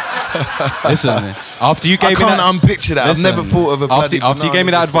 Listen, after you gave I me can't that, unpicture that. listen, I've never thought of a bloody after you banana gave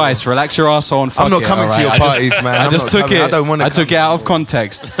me that before. advice, relax your arsehole and fuck I'm not it, coming all to right? your parties, man. I I'm just not took coming. it. I don't want to. I took it out of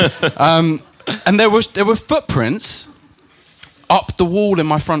context. And there were footprints up the wall in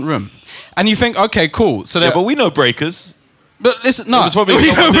my front room. And you think, okay, cool. So Yeah, but we know breakers. But listen, no. It was probably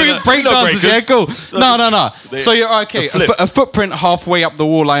someone doing that. Break No dancers, yeah, breakers. cool. No. So you're okay. The flip. A footprint halfway up the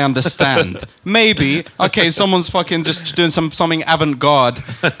wall, I understand. Maybe, okay, someone's fucking just doing something avant-garde.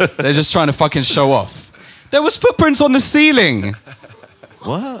 They're just trying to fucking show off. There was footprints on the ceiling.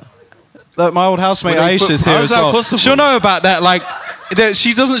 What? Like my old housemate Were they Aisha's here How's as that well. possible? She'll know about that. Like,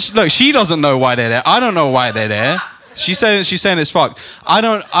 she doesn't know why they're there. I don't know why they're there. She's saying it's fucked. I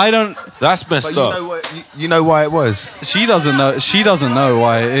don't. That's messed But up. you know why it was? She doesn't know. She doesn't know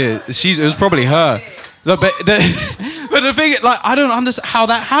why it is. It was probably her. Look, but the thing, like, I don't understand how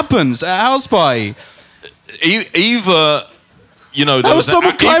that happens at a house party. Either, you know, there was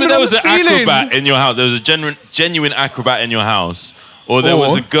someone climbing there on was the an ceiling. acrobat in your house. There was a genuine acrobat in your house, or there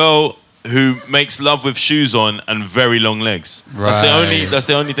was a girl who makes love with shoes on and very long legs. Right. That's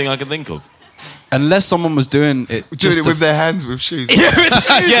the only thing I can think of. Unless someone was doing it, Doing it with their hands with shoes. Yeah,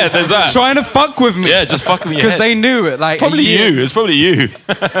 there's that. trying to fuck with me. Yeah, just fucking with your because head. they knew it. Like Probably you. It's probably you.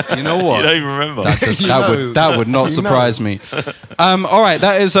 You know what? You don't even remember. That would not surprise me. All right,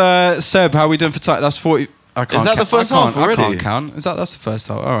 that is Seb. How are we doing for time? That's 40. I can't Is that the first half already? I can't count. That's the first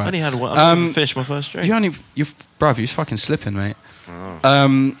half. All right. I only had one. I didn't finish my first drink. Bruv, you're fucking slipping, mate.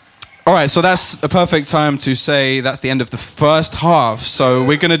 All right, so that's a perfect time to say that's the end of the first half. So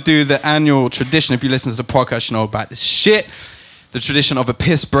we're going to do the annual tradition. If you listen to the podcast, you know about this shit. The tradition of a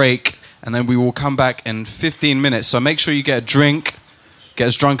piss break. And then we will come back in 15 minutes. So make sure you get a drink. Get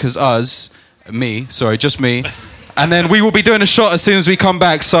as drunk as us. Just me. And then we will be doing a shot as soon as we come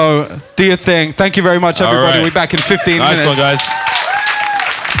back. So do your thing. Thank you very much, everybody. All right. We'll be back in 15 minutes. Nice one, guys.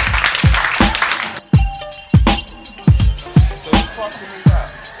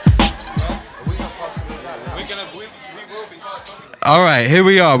 All right, here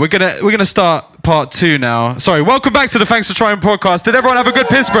we are. We're gonna start part 2 now. Sorry, welcome back to the Thanks for Trying podcast. Did everyone have a good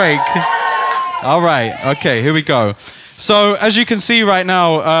piss break? All right, okay, here we go. So as you can see right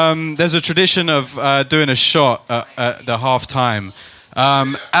now, there's a tradition of doing a shot at the half time.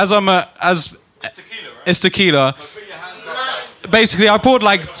 It's tequila. Basically, I poured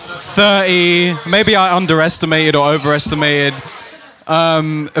like 30. Maybe I underestimated or overestimated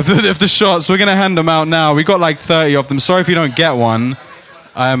of the shots. We're gonna hand them out now. We got like 30 of them. Sorry if you don't get one.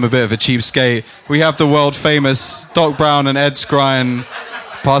 I am a bit of a cheapskate. We have the world famous Doc Brown and Ed Skrein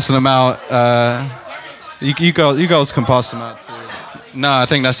passing them out. You girls can pass them out too. No, I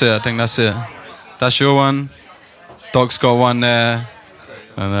think that's it. That's your one. Doc's got one there.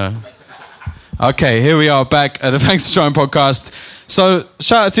 Okay, here we are back at the Thanks for Trying podcast. So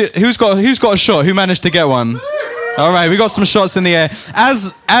shout out to who's got a shot? Who managed to get one? All right, we got some shots in the air.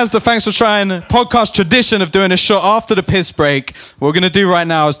 As the Thanks for Trying podcast tradition of doing a shot after the piss break, what we're gonna do right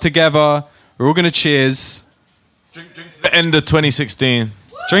now is together we're all gonna cheers. Drink to the end of 2016.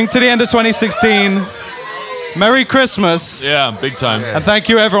 Drink to the end of 2016. Merry Christmas. Yeah, big time. And thank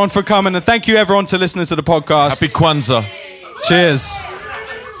you everyone for coming, and thank you everyone to listening to the podcast. Happy Kwanzaa. Cheers.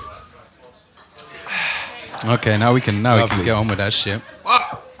 Okay, now we can get on with that shit.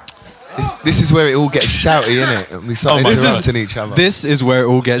 This is where it all gets shouty, isn't it? We start interrupting each other. This is where it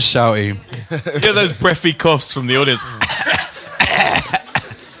all gets shouty. Yeah, those breathy coughs from the audience.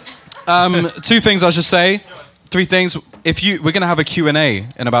 2 things I should say. 3 things. We're gonna have a Q&A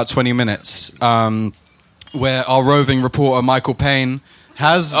in about 20 minutes, where our roving reporter Michael Payne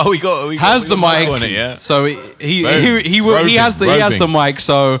has the mic. On it, yeah. So he has the mic.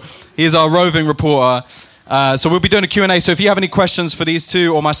 So he's our roving reporter. So we'll be doing a Q&A. So if you have any questions for these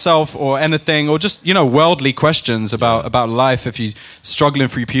two or myself or anything, or just, worldly questions about life, if you're struggling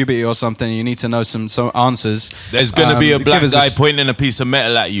through puberty or something, you need to know some answers. There's going to be a black guy pointing a piece of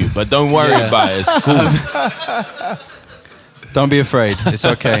metal at you, but don't worry about it. It's cool. Don't be afraid. It's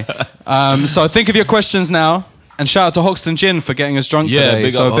okay. So think of your questions now. And shout out to Hoxton Gin for getting us drunk today.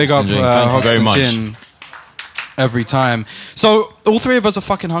 Big up Thank you very Hoxton much. Gin every time. So all 3 of us are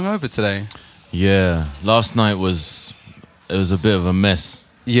fucking hungover today. Yeah, last night was a bit of a mess.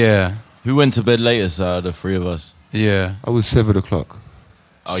 Yeah. Who went to bed latest out of the 3 of us? Yeah. I was 7 o'clock.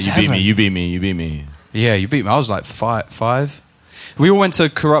 Oh, you beat me. Yeah, you beat me. I was like 5. We all went to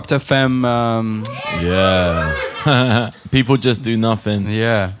Corrupt FM. Yeah. People just do nothing.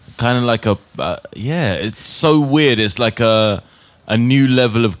 Yeah. Kind of like it's so weird. It's like a new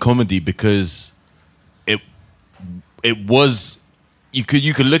level of comedy because it was. You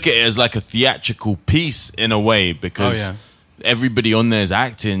could look at it as like a theatrical piece in a way because everybody on there is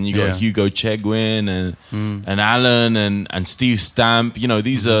acting. You got Hugo Chegwin and Alan and Steve Stamp.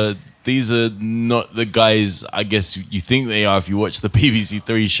 These are not the guys I guess you think they are if you watch the BBC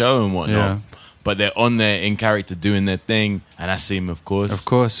 3 show and whatnot. Yeah. But they're on there in character doing their thing, and Asim, of course. Of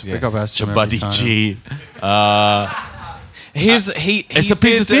course, yes. Big up Asim. Chabadi G. It's a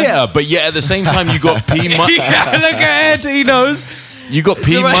piece of theatre, but yet at the same time you got P Money. Yeah, look at Ed, he knows. You got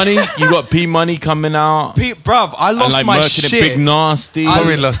P Money. You got P Money coming out. Bruv, I lost my shit. Big Nasty.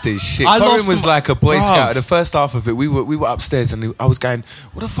 Corin lost his shit. Corin was like a Boy Scout. The first half of it, we were upstairs, and I was going,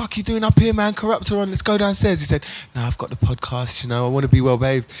 "What the fuck you doing up here, man? Corruptor on. Let's go downstairs." He said, "No, I've got the podcast. I want to be well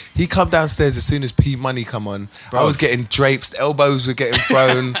behaved." He come downstairs as soon as P Money come on. Bruv. I was getting drapes, elbows were getting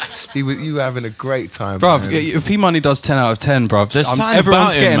thrown. You were having a great time, bruv. If P Money does 10 out of 10, bruv.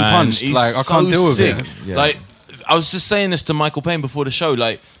 Everyone's getting punched. He's like I can't deal with sick. it. Yeah. Like. I was just saying this to Michael Payne before the show.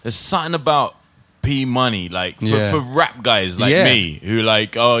 Like, there's something about P Money, like for rap guys like me, who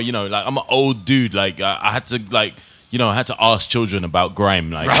like, I'm an old dude. Like, I had to I had to ask children about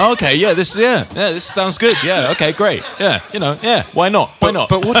grime. Like, okay, this sounds good. Yeah, okay, great. Yeah, why not? Why not?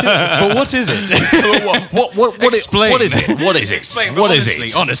 But what is it? Explain. What is it? What is it? Explain. What is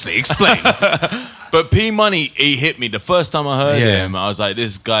it? Honestly, explain. But P Money, he hit me the first time I heard him. I was like,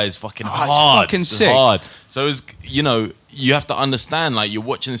 this guy's fucking hard. Fucking sick. Hard. So it's you have to understand, like, you're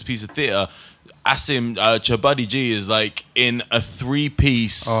watching this piece of theatre. Asim Chabadi G is like in a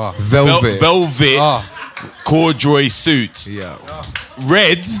 3-piece velvet corduroy suit. Yeah.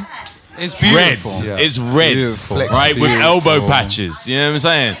 Red. It's beautiful. It's red, beautiful. Right, with elbow patches. You know what I'm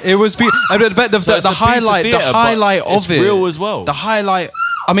saying? It was beautiful. But the highlight of it, real as well. The highlight.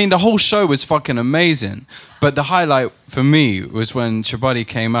 I mean, the whole show was fucking amazing. But the highlight for me was when Chabadi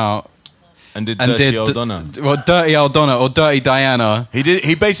came out and did Dirty Old Donna. Dirty Old Donna or Dirty Diana.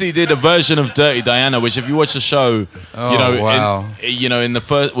 He basically did a version of Dirty Diana, which if you watch the show, in the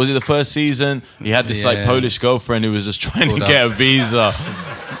first, was it the first season? He had this like Polish girlfriend who was just trying to get a visa.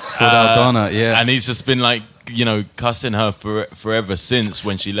 Called Aldana, and he's just been like cussing her forever since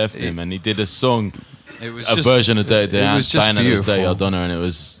when she left him, and he did a song. It was a just, version of the it was just beautiful. Aldona, and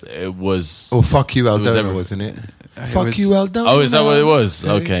it was. Oh, fuck you, Aldona, wasn't it? Fuck you, Aldona. Oh, is that what it was?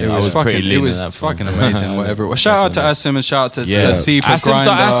 Okay, it was fucking amazing. Whatever it was. Shout out to Asim and shout out to Seepa.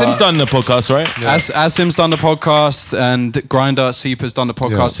 Asim's done the podcast, right? Yeah. Asim's done the podcast, and Grinder Seepa's done the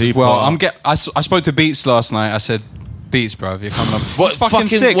podcast as well. I spoke to Beats last night. I said, Beats, bro, you're coming up. He's fucking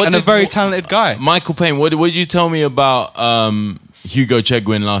sick and a very talented guy. Michael Payne, what did you tell me about Hugo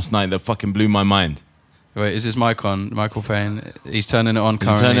Chegwin last night that fucking blew my mind? Wait, is his mic on? Michael Payne. He's turning it on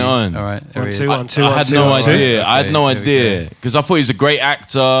currently. He's turning it on. All right. I had no idea. I had no idea. Because I thought he was a great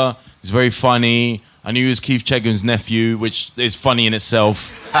actor. He's very funny. I knew he was Keith Chegwin's nephew, which is funny in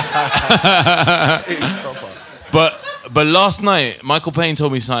itself. But last night, Michael Payne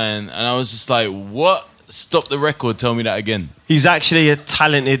told me something, and I was just like, what? Stop the record, tell me that again. He's actually a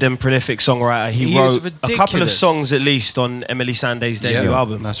talented and prolific songwriter. He wrote a couple of songs at least on Emily Sandé's debut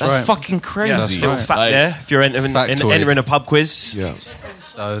album. That's right. Fucking crazy. That's little fact there, if you're entering a pub quiz. Yeah.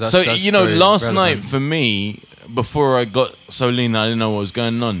 So last night for me, before I got so lean that I didn't know what was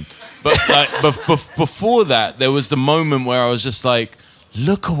going on, but before that, there was the moment where I was just like,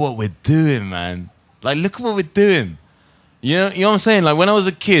 look at what we're doing, man. Like, look at what we're doing. You know what I'm saying? Like, when I was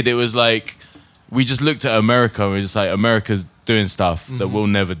a kid, it was like, we just looked at America and we're just like, America's doing stuff that we'll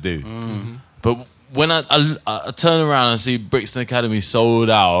never do. Mm-hmm. But when I turn around and see Brixton Academy sold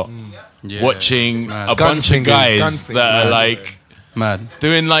out, watching a bunch of guys that are like mad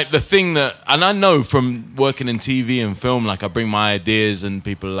doing like the thing that, and I know from working in TV and film, like I bring my ideas and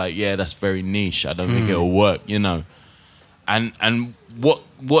people are like, yeah, that's very niche. I don't think it'll work, you know. And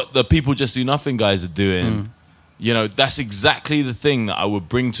what the People Just Do Nothing guys are doing. You know, that's exactly the thing that I would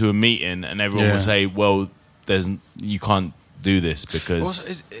bring to a meeting, and everyone would say, "Well, you can't do this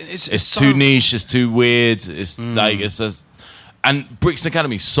because it's too niche, it's too weird, it's like it's just." And Brixton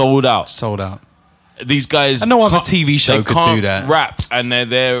Academy sold out. These guys, and no other TV show could do that. Rap, and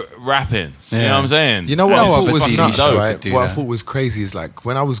they're rapping. You know what I'm saying? You know what I thought was nuts, right? What I thought was crazy is like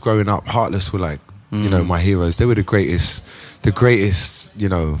when I was growing up, Heartless were like, you know, my heroes. They were the greatest, you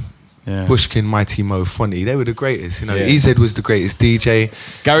know. Yeah. Bushkin, Mighty Mo, Fonty, they were the greatest. You know, EZ was the greatest DJ.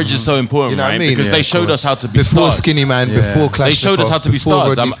 Garage is so important, right? Because they showed us how to be before stars. Skinny Man, before Clash. They showed us how to be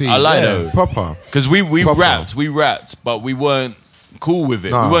stars. I lie though, proper. Because we rapped, but we weren't cool with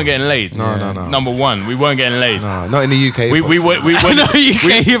it. No. We weren't getting laid. No. Number one, we weren't getting laid. No, not in the UK. We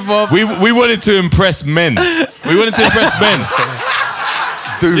wanted to impress men. We wanted to impress men.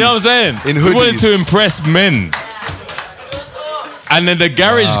 Dude, you know what I'm saying? We wanted to impress men. And then the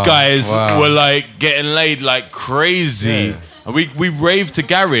garage guys were like getting laid like crazy. And we raved to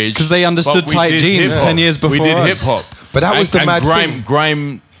garage because they understood tight jeans 10 years before. We did hip hop, but that was the mad thing.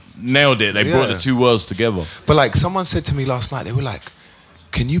 Grime nailed it. They brought the two worlds together. But like someone said to me last night, they were like,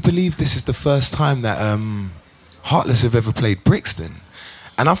 "Can you believe this is the first time that Heartless have ever played Brixton?"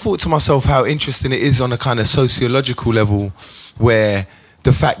 And I thought to myself how interesting it is on a kind of sociological level, where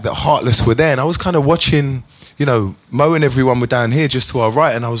the fact that Heartless were there, and I was kind of watching. You know, Mo and everyone were down here just to our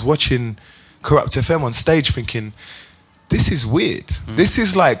right, and I was watching Corrupt FM on stage thinking, this is weird. This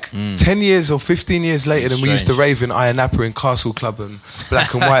is like 10 years or 15 years later than we used to rave in Iron Napa and Castle Club and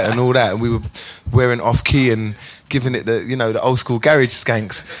Black and White and all that, and we were wearing off-key and giving it the, you know, the old school garage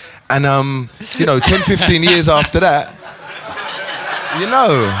skanks. And, you know, 10, 15 years after that, you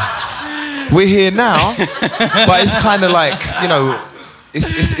know, we're here now, but it's kind of like, you know, it's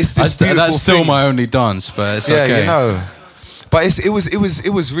this beautiful that's still thing. my only dance, but it's okay. You know. But it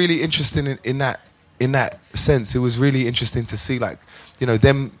was really interesting in that sense. It was really interesting to see, like, you know,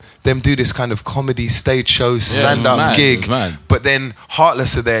 them do this kind of comedy stage show, stand up gig, but then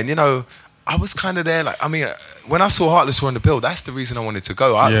Heartless are there, and you know, I was kind of there. Like, I mean, when I saw Heartless were on the bill, that's the reason I wanted to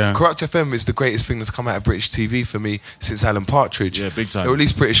go. Corrupt FM is the greatest thing that's come out of British TV for me since Alan Partridge. Yeah, big time. Or at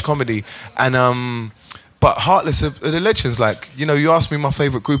least British comedy, and but Heartless are the legends. Like, you know, you asked me my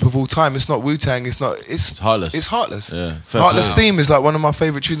favourite group of all time. It's not Wu-Tang. It's Heartless. It's Heartless. Yeah, Heartless Theme is like one of my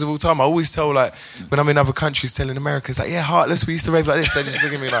favourite tunes of all time. I always tell, like, when I'm in other countries telling Americans, like, yeah, Heartless, we used to rave like this. They just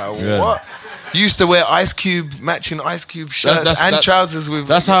look at me like, what? You used to wear matching Ice Cube shirts and trousers with...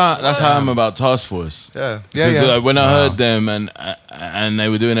 That's how I'm about Task Force. Yeah. Because when I heard them and they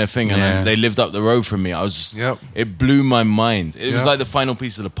were doing their thing and they lived up the road from me, I was just... It blew my mind. It was like the final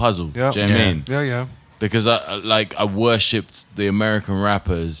piece of the puzzle. Do you know what I mean? Yeah. Because I worshipped the American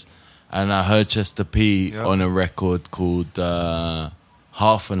rappers, and I heard Chester P on a record called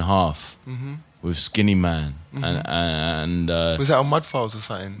Half and Half with Skinny Man, and was that on Mud Files or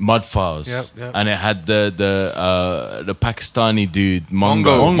something? Mud Files, and it had the Pakistani dude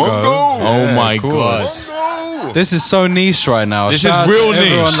Mongo. Oh my God! This is so niche right now. This Shout is out to real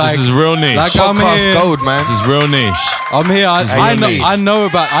niche. everyone, This is real niche. Like I'm Podcast here. gold, man. This is real niche. I'm here. Hey, I know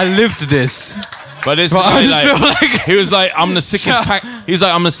about. I lived this. But it's But I like, just feel like- he was like, I'm the sickest pack. He's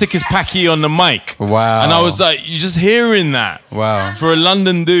like, I'm the sickest packy on the mic. Wow. And I was like, you just hearing that. Wow. For a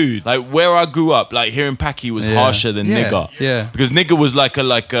London dude, like where I grew up, like hearing packy was harsher than nigger. Yeah. Because nigger was like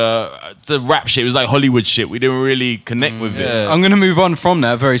the rap shit. It was like Hollywood shit. We didn't really connect with it. I'm going to move on from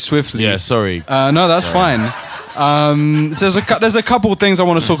that very swiftly. Yeah, sorry. No, that's fine. So there's a couple of things I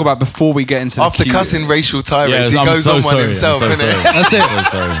want to talk about before we get into the After Q. cussing racial tirades, Yes, he I'm goes so on sorry. one himself, I'm so innit? sorry. That's it. I'm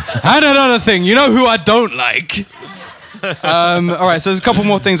sorry. And another thing, you know who I don't like? All right, so there's a couple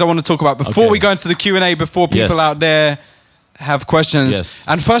more things I want to talk about before we go into the Q&A, before people Yes. out there have questions. Yes.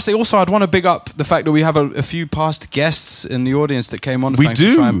 And firstly, also, I'd want to big up the fact that we have a few past guests in the audience that came on the We Thanks for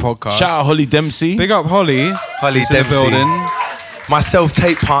do. Trying podcast. Shout out Holly Dempsey. Big up Holly. Holly who's in the Dempsey. building. My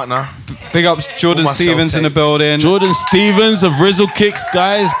self-tape partner. Big up Jordan All my Stevens in the self-tapes. building. Jordan Stevens of Rizzle Kicks,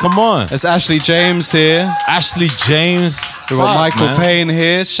 guys. Come on. There's Ashley James here. Ashley James. We've got Fuck, Michael man. Payne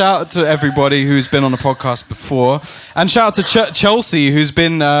here. Shout out to everybody who's been on the podcast before. And shout out to Chelsea, who's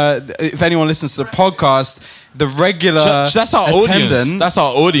been, if anyone listens to the podcast, the regular That's our attendant. audience. That's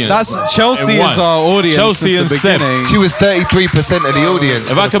our audience. That's Chelsea In one. is our audience Chelsea since and the Seb. beginning. She was 33% of the audience.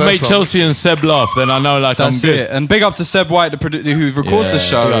 If for I the can make first one. Chelsea and Seb laugh, then I know like That's I'm good. it. And big up to Seb White, who records Yeah, the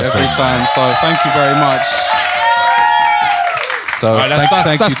show big up every Seb. time. So thank you very much. So Right,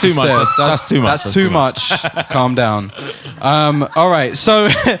 thank that's you too to much. Seb. That's too much. That's That's too too much. Calm down. All right. So,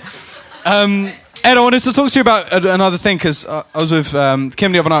 Ed, I wanted to talk to you about another thing because I was with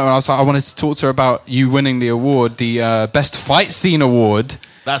Kim the other night and I wanted to talk to her about you winning the award, the Best Fight Scene Award.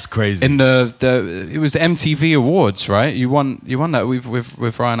 That's crazy. In it was the MTV Awards, right? You won that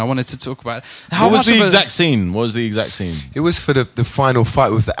with Ryan. I wanted to talk about it. What was the exact scene? It was for the final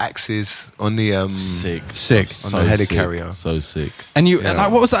fight with the axes on the sick on the helicarrier. So sick. And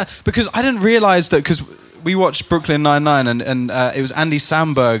what was that? Because I didn't realize that because we watched Brooklyn Nine-Nine and it was Andy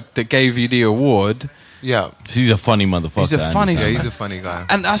Samberg that gave you the award. Yeah, he's a funny motherfucker. He's a funny. Yeah, he's a funny guy.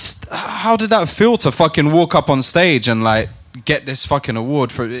 And how did that feel to fucking walk up on stage and like get this fucking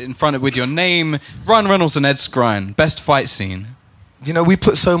award in front of with your name, Ryan Reynolds and Ed Skrein, best fight scene? You know, we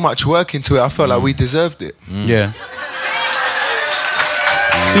put so much work into it. I felt like we deserved it. Yeah.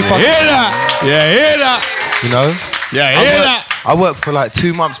 Hear that? Yeah, hear that? You know? Yeah, hear that? I worked for like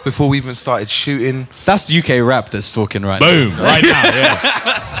 2 months before we even started shooting. That's UK rap that's talking right now. Boom, right now,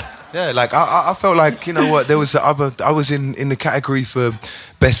 yeah. Yeah, like I felt like, you know what, there was I was in the category for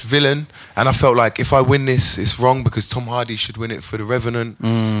best villain, and I felt like if I win this, it's wrong because Tom Hardy should win it for The Revenant.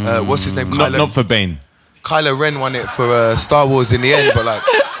 What's his name? Not for Bane. Kylo Ren won it for Star Wars in the end, but like,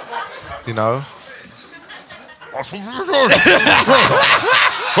 you know. I'm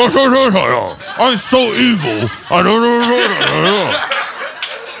so evil. I don't know.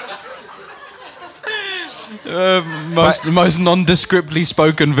 Most nondescriptly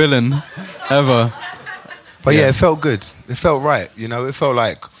spoken villain ever. But yeah, it felt good. It felt right. You know, it felt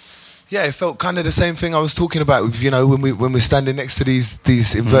like, yeah, it felt kind of the same thing I was talking about with, you know, when we're standing next to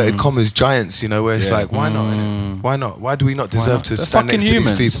these inverted commas giants, you know, where it's like, why not? Innit? Why not? Why do we not deserve to They're stand next fucking to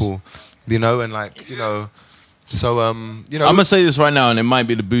these humans. people? You know, and like, you know, so you know, I'm gonna say this right now, and it might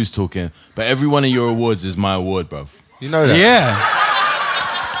be the booze talking, but every one of your awards is my award, bro. you know that. Yeah.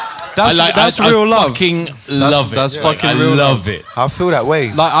 That's I real love. Fucking love it. That's Like, fucking I real love it. I feel that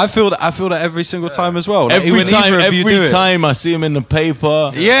way. Like I feel that every single time as well. Like, Every when either of you do every it. time I see him in the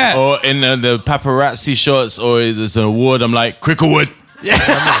paper, Yeah. or in the paparazzi shots, or there's an award, I'm like, Cricklewood.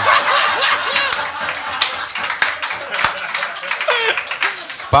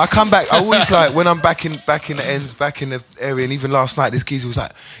 But I come back. I always like when I'm back in the ends, back in the area, and even last night, this geezer was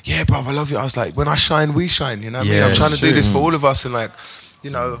like, "Yeah, bruv, I love you." I was like, "When I shine, we shine." You know what I mean? I'm trying to do this for all of us, and like, you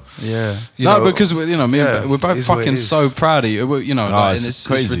know, because we're both is what it fucking is. so proud of you. You know, like, it's and it's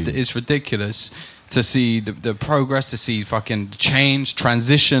crazy. It's ridiculous to see the progress, to see fucking change,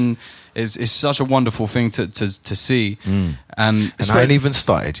 transition. Is such a wonderful thing to see, and I ain't even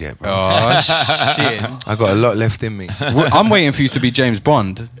started yet, bro. Oh shit! I got a lot left in me. I'm waiting for you to be James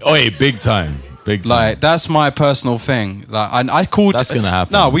Bond. Oh, yeah, big time. Big time. Like that's my personal thing. Like I called. That's gonna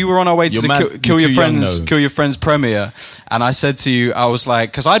happen. No, we were on our way to You're the mad- Kill you're Your too young, Friends, though. Kill Your Friends premiere, and I said to you, I was like,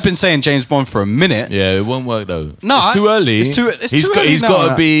 because I'd been saying James Bond for a minute. Yeah, it won't work though. No, it's too early. it's too early He's now. got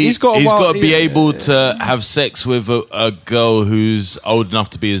to be. He's got to be able to have sex with a girl who's old enough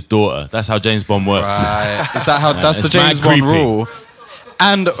to be his daughter. That's how James Bond works. Right. Is that how? That's the It's mad James Bond creepy. rule.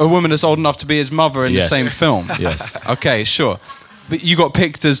 And a woman that's old enough to be his mother in Yes. the same film. Yes. Okay, sure. But you got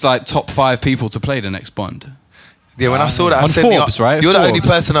picked as like top 5 people to play the next Bond. Yeah, when I saw that, I On sent Forbes, the, right? You're the only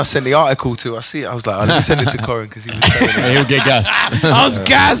Forbes. person I sent the article to. I see it. I was like, let me send it to Corin because he was telling me. He'll get gassed. I was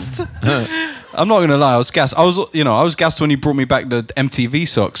gassed. I'm not gonna lie, I was gassed. I was gassed when he brought me back the MTV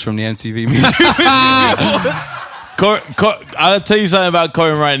socks from the MTV music. I'll tell you something about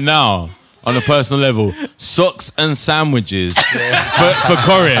Corin right now on a personal level. Socks and sandwiches for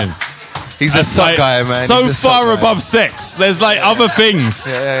Corin. He's a sock guy, man. So He's a sock far guy. above sex. There's like other things.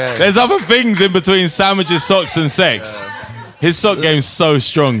 Yeah. There's other things in between sandwiches, socks, and sex. His sock game's so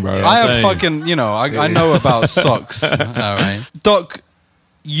strong, bro. I have fucking, I know about socks. All right. Doc,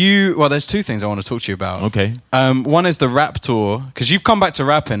 there's two things I want to talk to you about. Okay. One is the rap tour, because you've come back to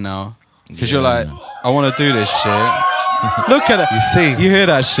rapping now. Because you're like, I want to do this shit. Look at it. You hear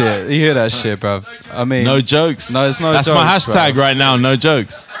that shit. You hear that shit, bruv. I mean... No jokes. No, it's no That's jokes, my hashtag bruv. right now, no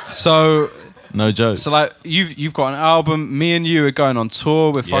jokes. So... No jokes. So like you've got an album. Me and you are going on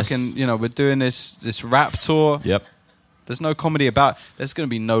tour. We're Yes. fucking, we're doing this rap tour. Yep. There's no comedy about. There's going to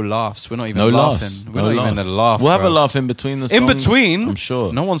be no laughs. We're not even No laughing. laughs. We're No not laughs. even a laugh. We'll have a bruv. laugh in between the songs. In between, I'm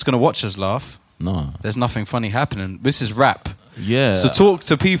sure. No one's going to watch us laugh. No. There's nothing funny happening. This is rap. Yeah. So talk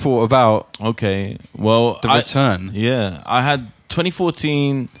to people about. Okay. Well, the return. Yeah. I had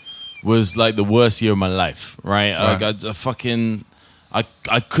 2014 was like the worst year of my life, right? Like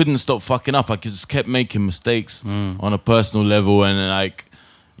I couldn't stop fucking up. I just kept making mistakes on a personal level, and like,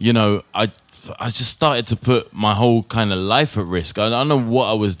 I just started to put my whole kind of life at risk. I don't know what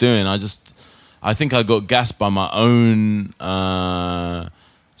I was doing. I think I got gassed by my own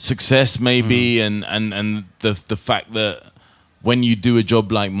success, maybe, and the fact that when you do a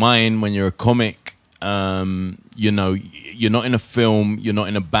job like mine, when you're a comic, you're not in a film, you're not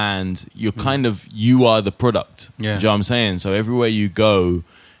in a band, you're you are the product. Yeah. Do you know what I'm saying? So everywhere you go,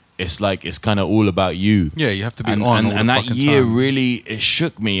 it's kind of all about you. Yeah, you have to be and, on. And, all and the that fucking year time. really, it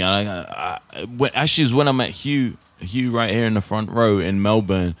shook me. Actually, it was when I met Hugh right here in the front row in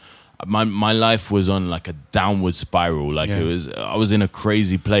Melbourne. My life was on like a downward spiral. Like I was in a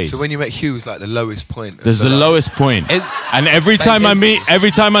crazy place. So when you met Hugh, it was like the lowest point. There's the lowest point. And every time I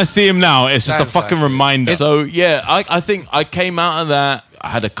see him now, it's just a fucking reminder. So yeah, I think I came out of that. I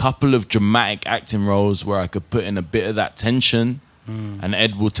had a couple of dramatic acting roles where I could put in a bit of that tension. And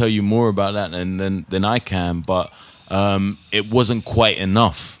Ed will tell you more about that than I can. But it wasn't quite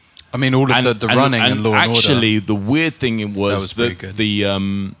enough. I mean, all of the running and Law and Order. Actually, the weird thing was pretty good.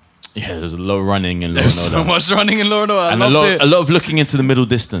 there's a lot of running in Law There's and so Order. much running in Law and Order. And a lot of looking into the middle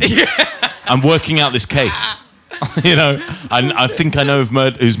distance. I'm working out this case. I think I know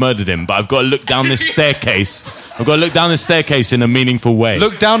who's murdered him, but I've got to look down this staircase. I've got to look down this staircase in a meaningful way.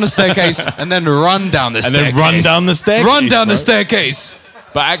 Look down the staircase and then run down the staircase. And then run down the staircase. Run down bro. the staircase.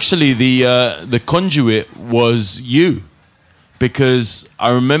 But actually, the conduit was you. Because I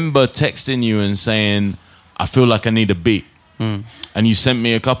remember texting you and saying, I feel like I need a beat. And you sent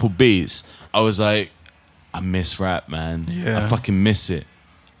me a couple beats. I was like, I miss rap, man. Yeah. I fucking miss it.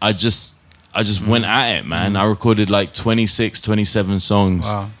 I just went at it, man. I recorded like 26, 27 songs.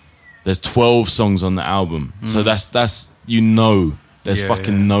 Wow. There's 12 songs on the album. So that's there's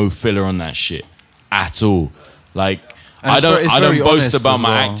fucking no filler on that shit at all. Like, And I it's don't very boast honest about as my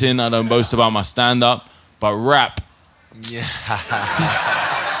well. acting. I don't boast about my stand-up. But rap,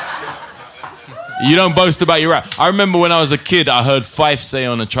 you don't boast about your rap. I remember when I was a kid, I heard Fife say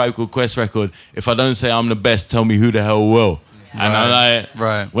on a Tribe Called Quest record, if I don't say I'm the best, tell me who the hell will. And I'm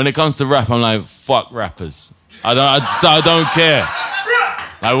like, when it comes to rap, I'm like, fuck rappers. I don't care.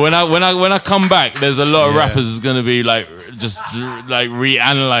 Like when I come back, there's a lot of rappers that's gonna be like just like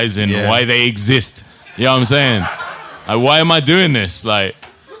reanalyzing why they exist. You know what I'm saying? Like, why am I doing this? Like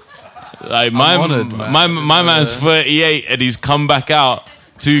my man's 38 and he's come back out,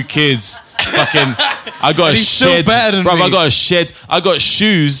 2 kids. Fucking, I got a shed, bro. I got a shed. I got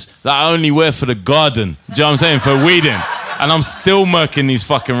shoes that I only wear for the garden. Do you know what I'm saying? For weeding, and I'm still murking these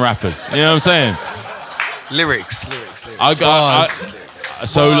fucking rappers. You know what I'm saying? Lyrics.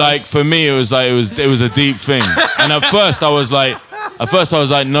 So like for me, it was a deep thing. And at first I was like,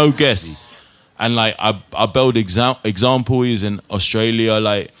 no guests. And like I built example. He's in Australia.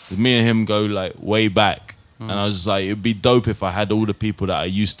 Like me and him go like way back. And I was just like, it'd be dope if I had all the people that I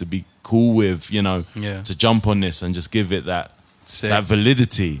used to be cool with, to jump on this and just give it that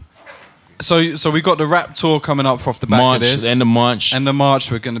validity. So we got the rap tour coming up off the back of this. End of March. End of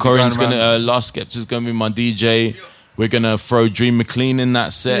March, we're going to be Corin's going around. Last Skeptic's going to be my DJ. We're gonna throw Dream McLean in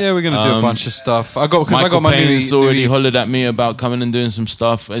that set. Yeah, we're gonna do a bunch of stuff. I got my Payne's new already hollered at me about coming and doing some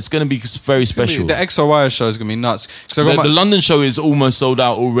stuff. It's gonna be very special. The XOY show is gonna be nuts. The London show is almost sold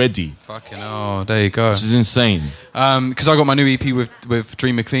out already. Fucking oh, there you go. Which is insane. Because I got my new EP with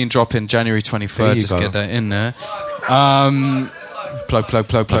Dream McLean dropping January 23rd. Just get that in there. Plug. Do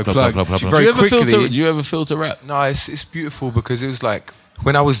you ever filter rap? No, it's beautiful because it was like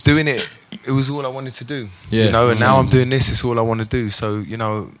when I was doing it, it was all I wanted to do. Yeah, you know, and now I'm doing this, it's all I want to do. So, you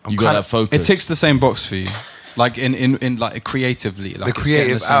know, I'm you got that focus. It ticks the same box for you. Like in like creatively, like the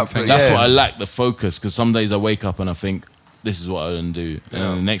creative output. That's what I lack, the focus. Because some days I wake up and I think this is what I want to do, and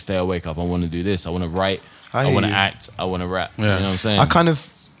then the next day I wake up, I want to do this. I want to write. I want to act. I want to rap. Yeah. You know what I'm saying? I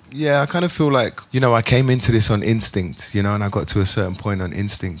kind of feel like, you know, I came into this on instinct, you know, and I got to a certain point on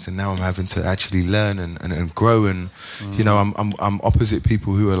instinct, and now I'm having to actually learn and grow, and you know, I'm opposite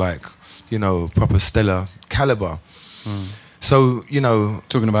people who are like, you know, proper stellar caliber. So, you know,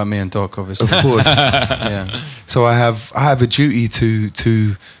 talking about me and Doc, obviously, of course, yeah. So I have a duty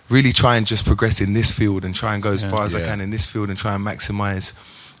to really try and just progress in this field and try and go as far as I can in this field and try and maximize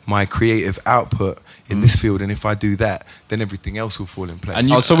my creative output in this field, and if I do that, then everything else will fall in place.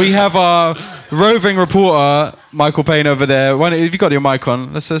 And so we have our roving reporter Michael Payne over there. If you got your mic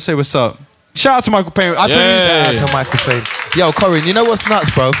on, let's say what's up. Shout out to Michael Payne. Shout out to Michael Payne. Yo, Corin, you know what's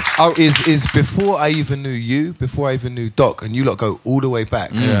nuts, bro? Is before I even knew you, before I even knew Doc, and you lot go all the way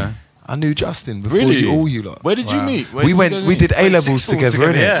back. Yeah. I knew Justin before really? you lot. Where did you meet? We did A-levels together,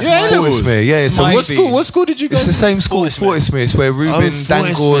 innit? Yeah, A-levels. Yeah. So what school did you go to? It's the same school, Fortismere. It's where Ruben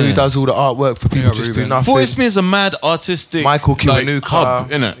Dangor, who does all the artwork for people just do nothing. Fortismere is a mad artistic Michael Kiwanuka hub,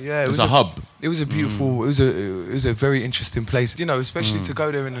 innit? Yeah, it's a hub. It was a beautiful, it was a very interesting place. You know, especially to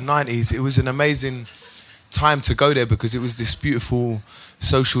go there in the 90s, it was an amazing time to go there because it was this beautiful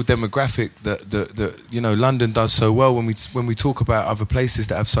social demographic that you know London does so well when we talk about other places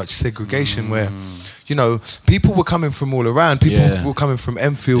that have such segregation where you know people were coming from all around. People were coming from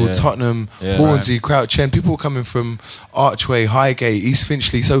Enfield, Tottenham, Hornsey, Crouch End. People were coming from Archway, Highgate, East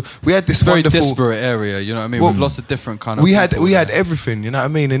Finchley. So we had this very wonderful disparate area. You know what I mean? We've lots of different kind of. We had everything. You know what I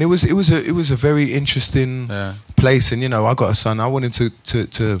mean? And it was a very interesting place. And you know, I got a son. I want him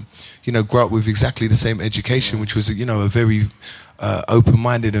to you know grow up with exactly the same education, which was you know a very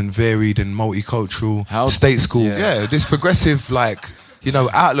open-minded and varied and multicultural state school. Yeah, this progressive like you know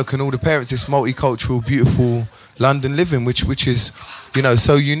outlook, and all the parents this multicultural, beautiful London living, which is you know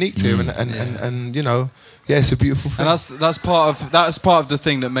so unique to here, and you know it's a beautiful thing. And that's part of the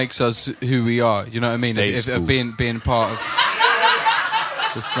thing that makes us who we are. You know what I mean? Of being part of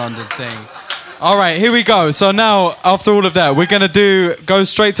this London thing. All right, here we go. So now, after all of that, we're going to go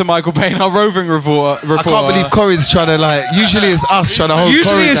straight to Michael Payne, our roving reporter. I can't believe Corey's trying to usually it's us trying to hold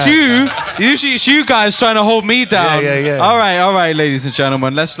Corey down. Usually it's you guys trying to hold me down. Yeah. All right, ladies and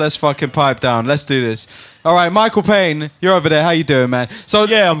gentlemen, let's fucking pipe down. Let's do this. All right, Michael Payne, you're over there. How you doing, man? So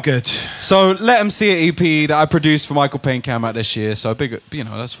yeah, I'm good. So Let 'Em See It EP that I produced for Michael Payne came out this year. So big, you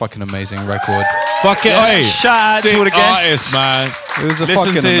know, that's fucking amazing record. Fuck it, hey! Shout out to all the guests, artist, man. It was Listen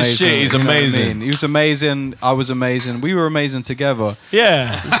fucking to his amazing. shit. He's you know what I amazing. mean? He was amazing. I was amazing. We were amazing together.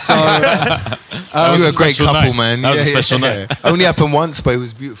 Yeah. So you were a great couple, man. That was a special night. Only happened once, but it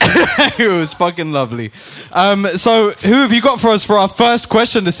was beautiful. It was fucking lovely. So who have you got for us for our first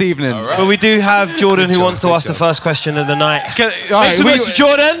question this evening? Right. Well, we do have Jordan who wants to ask the first question of the night. Make some noise,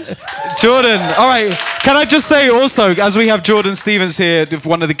 Jordan. Jordan. All right. Can I just say also, as we have Jordan Stevens here,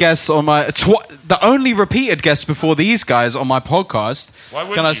 one of the guests on my, the only repeated guest before these guys on my podcast.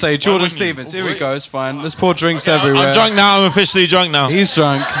 Can I say Jordan Stevens? Here we go. It's fine. Let's pour drinks everywhere. I'm drunk now. I'm officially drunk now. He's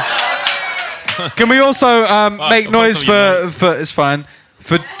drunk. Can we also make noise for? It's fine.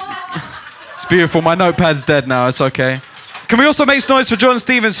 It's beautiful. My notepad's dead now. It's okay. Can we also make noise for Jordan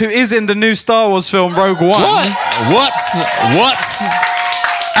Stevens, who is in the new Star Wars film Rogue One? What?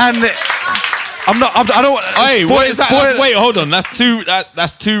 And I don't. Hey, what is that? Wait, hold on. That's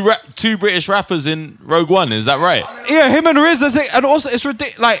two British rappers in Rogue One. Is that right? Yeah, him and Riz. And also, it's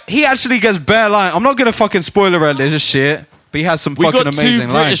ridiculous. Like he actually gets bare line. I'm not gonna fucking spoil alert this shit. But he has some fucking amazing lines. We got two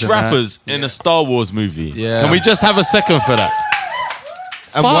British rappers in a Star Wars movie. Yeah. Can we just have a second for that?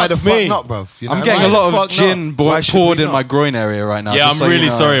 And why the fuck not, bruv? You know, I'm getting a lot of gin poured in my groin area right now. Yeah, I'm really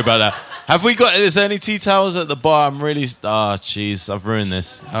sorry about that. Have we got? Is there any tea towels at the bar? I'm really. Oh, jeez, I've ruined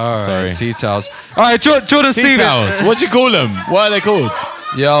this. All right, sorry. Tea towels. All right, Jordan Stevens. Tea towels. What do you call them? What are they called?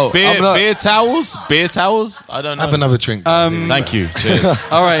 Yo, beer towels. Beer towels. I don't know. Have another drink. Thank you. Cheers.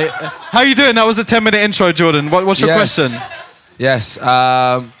 All right. How you doing? That was a 10-minute intro, Jordan. What's your question? Yes.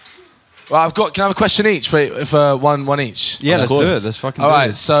 Well, can I have a question each for one each? Yeah, let's do it. Let's fucking do it. All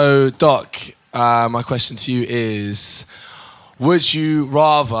right, so Doc, My question to you is, would you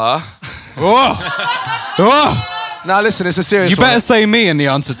rather... Now listen, it's a serious one. You better say me in the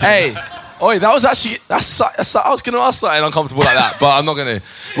answer to this. Oi, that was actually... I was going to ask something uncomfortable like that, but I'm not going to.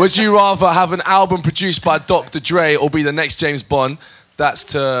 Would you rather have an album produced by Dr. Dre or be the next James Bond? That's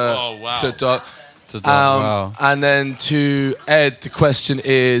to Doc. Wow. And then to Ed, the question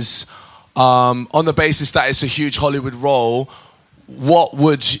is, on the basis that it's a huge Hollywood role, what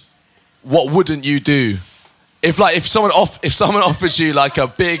wouldn't you do? If someone offered you like a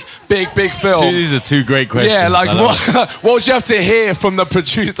big film. These are two great questions. Yeah, like what would you have to hear from the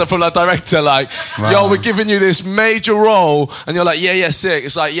producer, from the director? Like, yo, we're giving you this major role, and you're like, yeah, sick.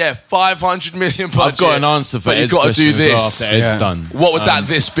 It's like, yeah, 500 million budget. I've got an answer for Ed's question as well after Ed's done. What would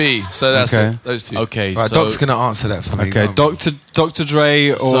this be? So that's those two. Okay, right, so Doc's gonna answer that for me. Okay, Dr.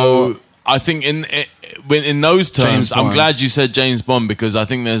 Dre or... So I think in those terms, I'm glad you said James Bond, because I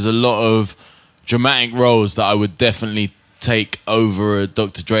think there's a lot of dramatic roles that I would definitely take over a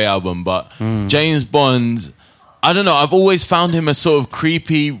Dr. Dre album. But James Bond, I don't know, I've always found him a sort of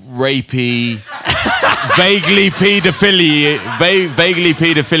creepy, rapey, vaguely paedophiliac.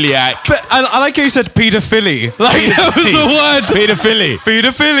 But I like how you said paedophilia. Like, that was the word.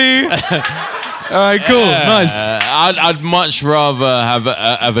 Paedophilia. All right, cool, nice. I'd much rather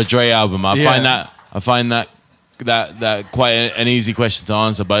have a Dre album. I find that quite an easy question to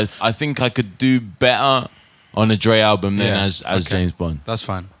answer, but I think I could do better on a Dre album than as James Bond. That's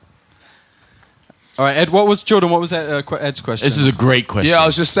fine. All right, Ed, what was Ed's question? This is a great question. Yeah, I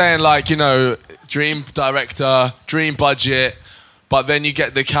was just saying, like, you know, dream director, dream budget, but then you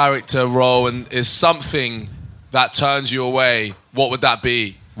get the character role and is something that turns you away. What would that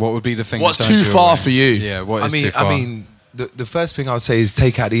be? What would be the thing? What's too far for you? Yeah, what is too far? I mean, the first thing I would say is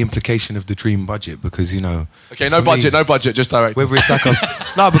take out the implication of the dream budget, because, you know... Okay, no budget, just direct. Whether it's like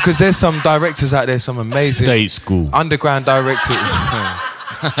no, because there's some directors out there, some amazing... State school. Underground directors...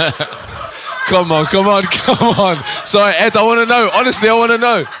 Come on. Sorry, Ed, I want to know. Honestly, I want to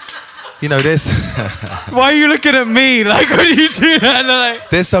know. You know, there's... Why are you looking at me? Like, when you do that? Like...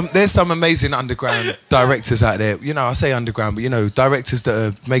 There's some amazing underground directors out there. You know, I say underground, but, you know, directors that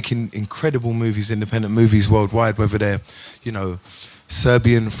are making incredible movies, independent movies worldwide, whether they're, you know,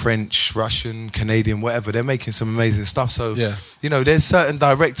 Serbian, French, Russian, Canadian, whatever. They're making some amazing stuff. So, you know, there's certain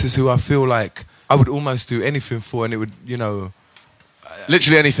directors who I feel like I would almost do anything for, and it would, you know...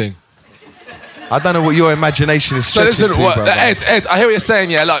 Literally anything. I don't know what your imagination is stretching so listen, to, bro. Ed, I hear what you're saying,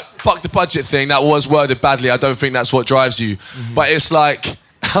 yeah, like, fuck the budget thing, that was worded badly, I don't think that's what drives you. Mm-hmm. But it's like,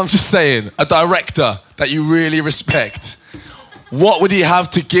 I'm just saying, a director that you really respect, what would he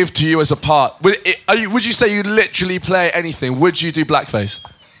have to give to you as a part? Would you say you literally play anything? Would you do blackface?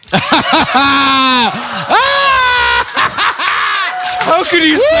 How could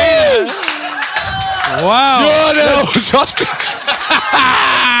you say that? Wow. Jordan! No, Justin.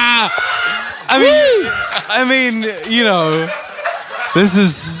 I mean, you know, this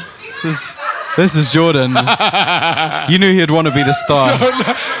is Jordan. You knew he'd want to be the star. No.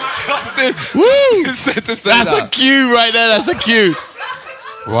 Justin. Woo! That's a cue right there. That's a cue.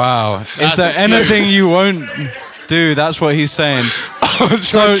 Wow. Is there anything you won't do? That's what he's saying.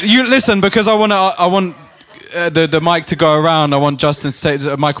 So you listen, because I want the mic to go around. I want Justin to take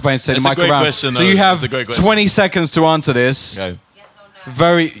Michael Payne to take the mic around. Question, so you have 20 seconds to answer this. Go.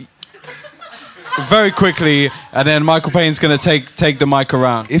 Very quickly, and then Michael Payne's going to take the mic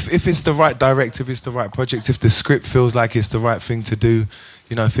around. If it's the right director, if it's the right project, if the script feels like it's the right thing to do,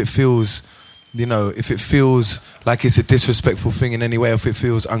 you know, if it feels like it's a disrespectful thing in any way, or if it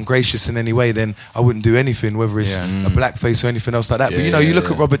feels ungracious in any way, then I wouldn't do anything, whether it's a blackface or anything else like that. But you know, you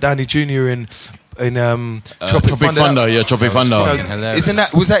look at Robert Downey Jr. in Tropic Thunder. Tropic Thunder.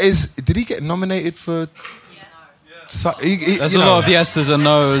 Did he get nominated for... So, there's a lot of yeses and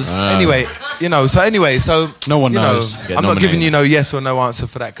nos. Anyway, so no one knows. I'm not giving you no yes or no answer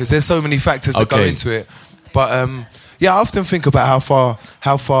for that, because there's so many factors that go into it. But I often think about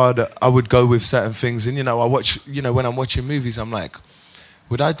how far that I would go with certain things, and I watch, when I'm watching movies, I'm like,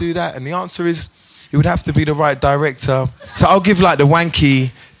 would I do that? And the answer is, it would have to be the right director. So I'll give like the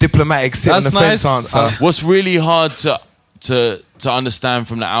wanky diplomatic sit on the fence answer. What's really hard to understand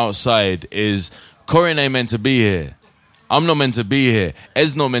from the outside is Corinne ain't meant to be here. I'm not meant to be here.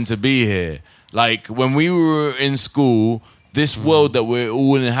 Ed's not meant to be here. Like, when we were in school, this world that we're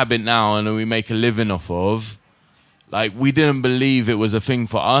all inhabit now and we make a living off of, like, we didn't believe it was a thing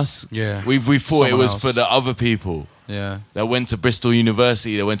for us. Yeah. We thought it was for the other people. Yeah. That went to Bristol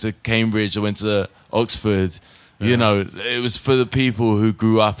University, that went to Cambridge, that went to Oxford. Yeah. It was for the people who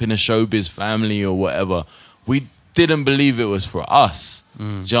grew up in a showbiz family or whatever. We didn't believe it was for us. Do you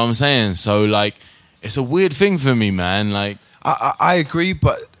know what I'm saying? So like, it's a weird thing for me, man. Like, I agree,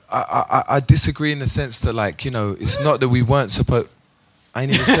 but I disagree in the sense that, like, you know, it's not that we weren't supposed. I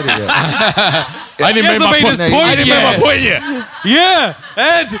ain't even said it yet. I didn't make my point yet. Yeah,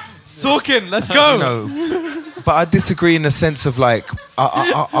 Ed, talking. Let's go. You know, but I disagree in the sense of, like,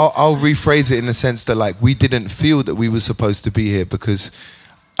 I'll rephrase it in the sense that, like, we didn't feel that we were supposed to be here, because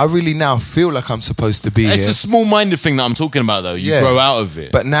I really now feel like I'm supposed to be here. It's a small-minded thing that I'm talking about, though. You grow out of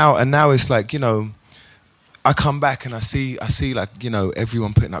it. But now it's like, you know, I come back and I see like, you know,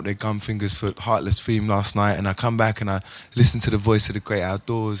 everyone putting up their gun fingers for Heartless theme last night, and I come back and I listen to the voice of the great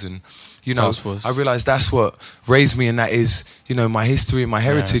outdoors, and, you know, I realise that's what raised me, and that is, you know, my history and my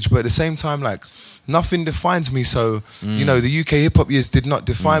heritage. But at the same time, like, nothing defines me. So, you know, the UK hip hop years did not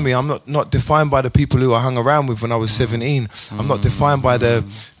define me. I'm not defined by the people who I hung around with when I was 17. I'm not defined by the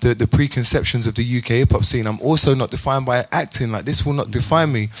preconceptions of the UK hip hop scene. I'm also not defined by acting. Like, this will not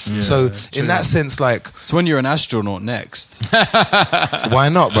define me. So in that sense, like, so when you're an astronaut next, why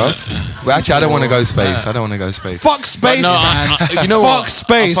not, bruv? Well, actually, I don't want to go space. I don't want to go space. Fuck space, man. You know what? Fuck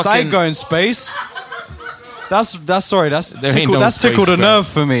space. I ain't going space. That's tickled a nerve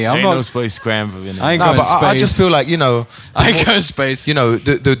for me. I'm not. No space scrambling. I ain't going space. I just feel like, you know, I ain't going space. You know,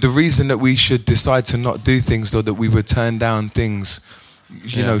 the reason that we should decide to not do things, or that we would turn down things,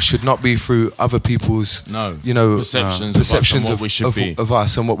 you know, should not be through other people's, you know, perceptions of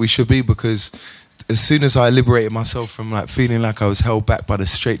us and what we should be. Because as soon as I liberated myself from, like, feeling like I was held back by the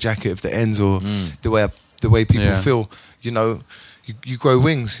straitjacket of the ends, or the way people feel, you know, you grow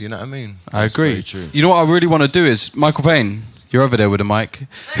wings. You know what I mean? I agree. You know what I really want to do is, Michael Payne, you're over there with a mic.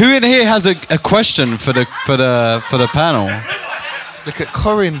 Who in here has a question for the panel? Look at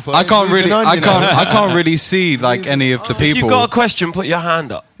Corin, boy. I can't really see, like, any of the people. If you've got a question, put your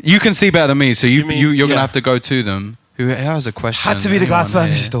hand up. You can see better than me, so you're gonna have to go to them. Who has a question? Had to be the guy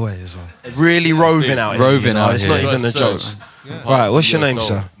furthest away as well. Really roving out here. Roving out It's here. not even a joke. Right, what's your name,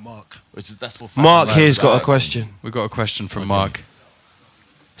 sir? Mark. Mark here's got a question. We've got a question from Mark.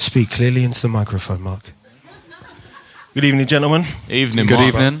 Speak clearly into the microphone, Mark. Good evening, gentlemen. Evening, Good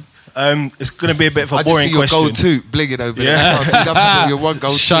Mark. evening. It's going to be a bit of a I boring just see your question. gold tooth bligging over there. I can't see nothing but your one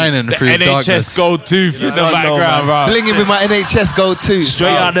gold shining tooth. through NHS darkness. gold tooth in the background, bro. Blinging with my NHS gold tooth.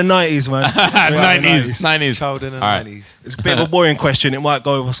 Straight out of the 90s, man. 90s. Child in the All right. 90s. It's a bit of a boring question. It might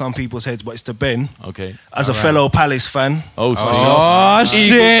go over some people's heads, but it's to Ben. Okay. As a fellow Palace fan. Oh,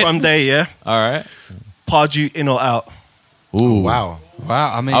 shit. From there, yeah? All right. Pardew in or out? Ooh. Wow.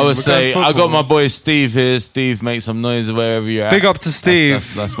 I mean, I would say I got my boy Steve here. Steve, make some noise wherever you're at. Big up to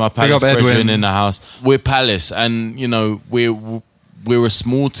Steve. That's my Big Palace up brethren Edwin. in the house. We're Palace, and you know we're a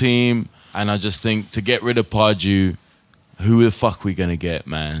small team, and I just think to get rid of Pardew, who the fuck we gonna get,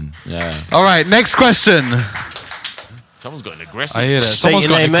 man? Yeah. All right, next question. Someone's got an aggressive. I hear that. State Someone's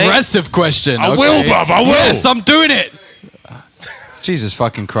your got an name, mate. aggressive question. I will, bruv. I will. Yes, I'm doing it. Jesus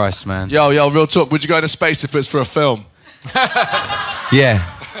fucking Christ, man. Yo, real talk. Would you go into space if it's for a film? Yeah.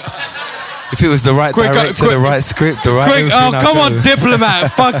 If it was the right director, the right script, the right everything, I'd come go. on,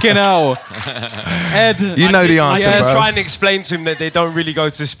 diplomat. Fucking hell. Ed. You know the answer, I bro. try and explain to him that they don't really go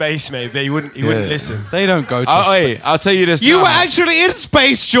to space, mate, but he wouldn't listen. They don't go to Hey, I'll tell you this. You now. were actually in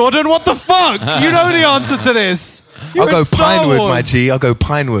space, Jordan. What the fuck? You know the answer to this. I'll go Pinewood, my G. I'll go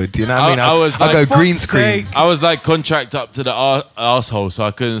Pinewood. You know what I mean? I'll go green screen. I was like contract up to the asshole, so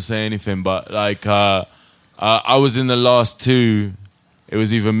I couldn't say anything. But like, I was in the last two. It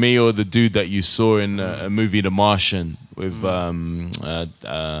was either me or the dude that you saw in a movie, The Martian, with Matt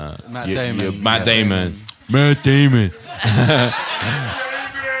Damon. Matt Damon. Matt Damon.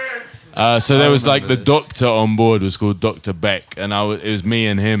 So there was like the doctor on board was called Dr. Beck, and it was me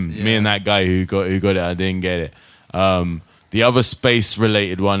and him, me and that guy who got it. I didn't get it. The other space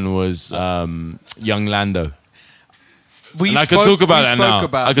related one was Young Lando. And I could talk about that now.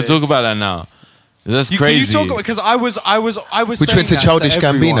 I could talk about that now. That's crazy. Can you talk about, because I was Which went to Childish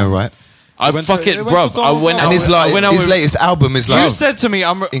Gambino, right? I went And his latest album is like. You said to me,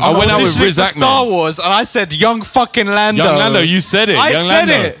 I went out with Riz for Ahmed. Star Wars, and I said, young fucking Lando. Young Lando, you said it. I Young said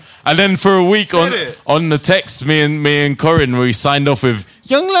Lando. it. And then for a week on the text, me and Corin, we signed off with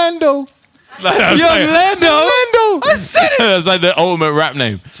Young Lando. Lando. I said it. That's like the ultimate rap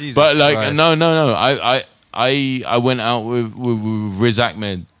name. Jesus but like, Christ. no. I went out with Riz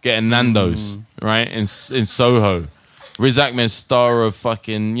Ahmed getting Nando's right in Soho. Riz Ahmed, star of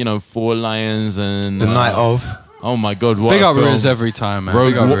fucking Four Lions and The Night of. Oh my God! What Big a up film. Riz every time, man.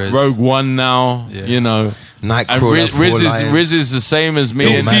 Rogue, Big up Riz. Rogue One now. Yeah. You know. Nightcrawler, Riz is the same as me.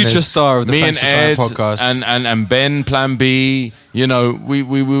 The future star of the me and Thanks for Trying Ed podcast. and Ben, Plan B. You know, we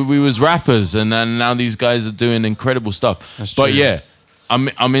was rappers, and now these guys are doing incredible stuff. That's but true. yeah,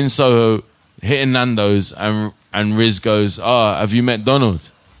 I'm in Soho hitting Nando's, and Riz goes, "Oh, have you met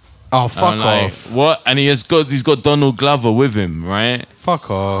Donald?" Oh, fuck And I'm off. like, what? And he's got Donald Glover with him, right?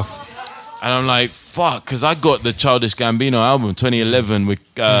 Fuck off. And I'm like, fuck, because I got the Childish Gambino album 2011 with,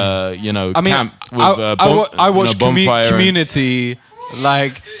 you know, I mean, Camp with I watched Bonfire. Community.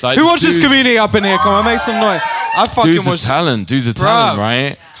 Like Like, who watches dudes- Community up in here? Come on, make some noise. I fucking Dude's a watched. talent. Dude's a Bruh, talent,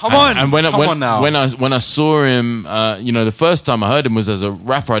 right? come on, And come on now. when I saw him, you know, the first time I heard him was as a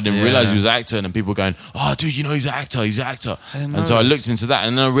rapper. I didn't Yeah. realize he was an actor, and then people going, "Oh, dude, you know he's an actor. He's an actor." didn't And so I notice. looked into that,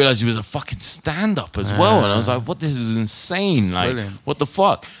 and then I realized he was a fucking stand-up as well. And I was like, "What? This is insane! Like, brilliant. what the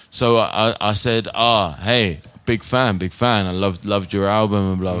fuck?" So I said, "Hey, big fan. I loved your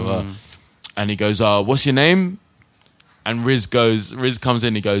album and blah blah." blah. And he goes, "What's your name?" And Riz comes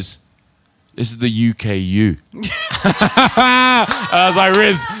in, he goes, "This is the UKU." I was like,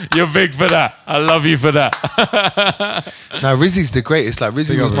 "Riz, you're big for that. I love you for that." No, Rizzy's the greatest. Like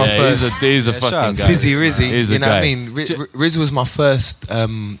Rizzy was my Yeah, first. he's a fucking guy. Fizzy Rizzy, He's a you know what I guy. mean? Riz was my first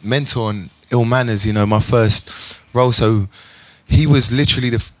mentor on Ill Manners, you know, my first role. So he was literally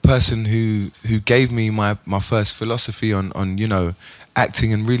the person who gave me my first philosophy on you know,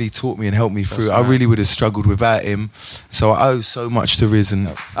 acting, and really taught me and helped me through. I really would have struggled without him. So I owe so much to Riz. And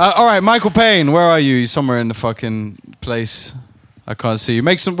All right, Michael Payne, where are you? You're somewhere in the fucking place. I can't see you.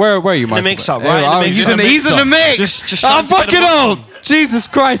 Make some. Where are you, In the Michael? mix-up, Payne? right? In the Oh, mix-up. he's in the mix. Just I'm trying to get fucking the old. Jesus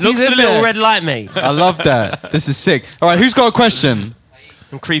Christ, Look he's for in the little there. red light, mate. I love that. This is sick. All right, who's got a question?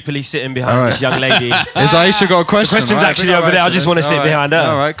 I'm creepily sitting behind All right. this young lady. Is Aisha got a question? The question's Right, actually big up over there. I Aisha. just want to sit All right. behind her.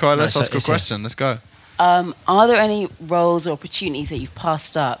 All right, cool. Let's Nice, ask a it's here. question. Let's go. Are there any roles or opportunities that you've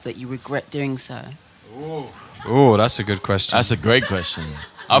passed up that you regret doing so? Oh, that's a good question. That's a great question.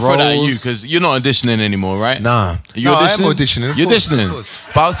 I'll throw that at you Roles. because you're not auditioning anymore, right? nah, You no, I am auditioning? auditioning. of You're course, auditioning? of course.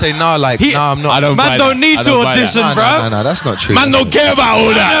 But I'll say nah, like nah, I'm not. I don't Man buy don't that. need I to don't buy that. audition, No, bro. no, that's not true. Man That's don't care about all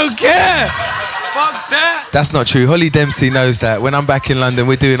that. I don't care. Fuck that. That's not true. Holly Dempsey knows that. When I'm back in London,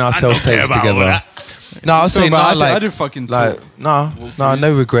 we're doing our self tapes about all together. that. No, I'll say No, but no. I do- Like I do fucking like talk.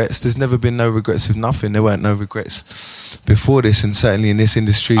 no regrets. There's never been no regrets with nothing. There weren't no regrets before this, and certainly in this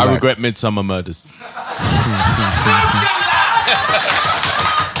industry. I like, regret Midsummer Murders.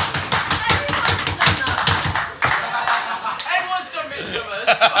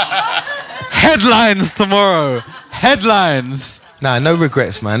 Headlines tomorrow. Headlines. Nah, no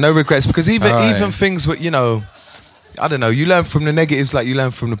regrets, man. No regrets because All right. even things what you know. I don't know. You learn from the negatives like you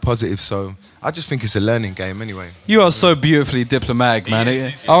learn from the positives. So I just think it's a learning game anyway. You are so beautifully diplomatic,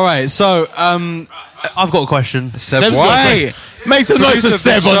 man. All right, so I've got a question. Seb, Seb's got a why? question. Make some noise for Producer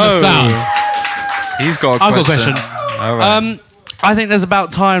Seb on the show. sound. He's got a I've got a question. question. All right. I think there's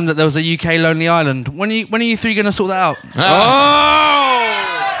about time that there was a UK Lonely Island. When are you three going to sort that out?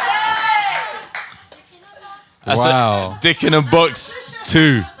 That's Wow. a Dick in a Box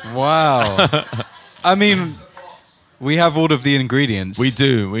 2. Wow. I mean, we have all of the ingredients. We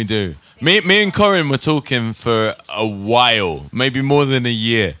do. Me and Corin were talking for a while, maybe more than a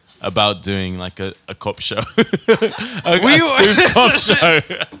year, about doing like a cop show. a spoof cop show.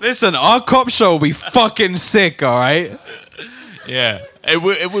 Listen, our cop show will be fucking sick, all right? Yeah, it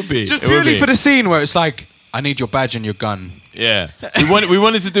would be. Just It would purely be. for the scene where it's like, I need your badge and your gun. Yeah, we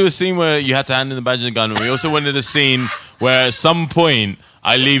wanted to do a scene where you had to hand in the badge and the gun. And we also wanted a scene where at some point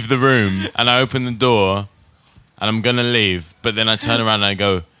I leave the room and I open the door and I'm gonna leave, but then I turn around and I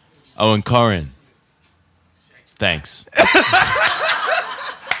go, "Oh, and Corin, thanks."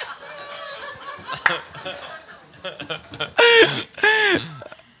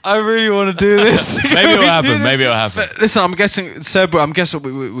 I really want to do this. Maybe it'll happen. Maybe it'll happen. Listen, I'm guessing, Seb,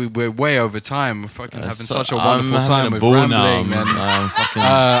 we're way over time. We're fucking having such a wonderful I'm time having a with ball rambling, now. man. I'm fucking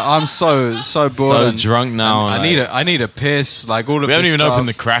I'm so bored. so and- drunk now. and I need a piss. Like all of We haven't this even stuff. opened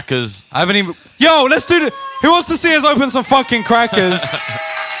the crackers. I haven't even. Yo, let's do the. Who wants to see us open some fucking crackers?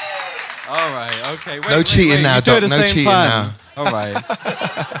 All right. Okay. Wait, No cheating now, You do it Doc, at the no same cheating time. All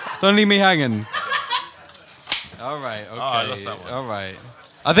right. Don't leave me hanging. All right. Okay. I lost that one. All right.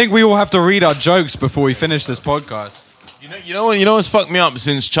 I think we all have to read our jokes before we finish this podcast. You know what's fucked me up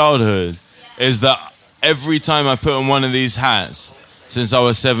since childhood is that every time I put on one of these hats since I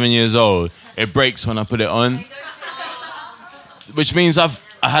was 7 years old, it breaks when I put it on, which means I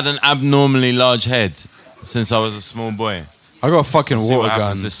had an abnormally large head since I was a small boy. I got a fucking See what water gun,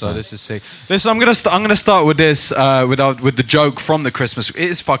 happens this so time. this is sick. Listen, I'm gonna start with this with the joke from the Christmas. It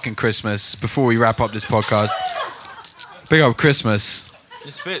is fucking Christmas. Before we wrap up this podcast, big up Christmas.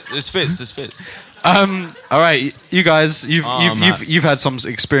 This fits. All right, you guys, you've had some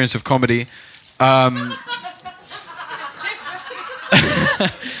experience with comedy.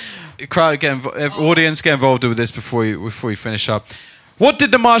 Crowd audience, get involved with this before you finish up. What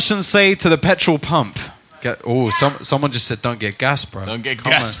did the Martians say to the petrol pump? Someone just said, "Don't get gas, bro. Don't get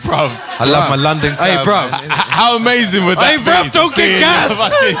gas, bro." I love my London crowd. Hey, bro. How amazing would that be? Hey, bro, don't get gas.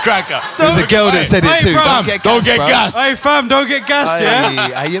 Cracker. There's a girl that said it too. Don't get gas. Hey, fam, don't get gassed,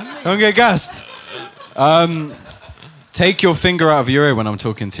 yeah? Don't get gassed. Take your finger out of your ear when I'm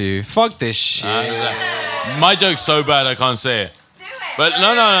talking to you. Fuck this shit. My joke's so bad I can't say it. But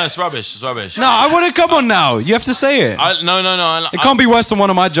no, it's rubbish. It's rubbish. No, I want to come on now. You have to say it. No. It can't be worse than one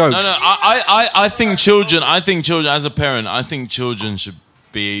of my jokes. No. I think children, as a parent, I think children should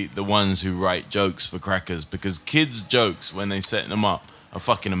be the ones who write jokes for crackers, because kids' jokes, when they set them up, are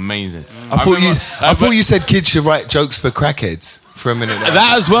fucking amazing. I thought you said kids should write jokes for crackheads for a minute.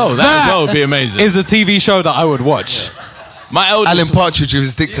 That as well would be amazing. Is a TV show that I would watch. My eldest, Alan Partridge with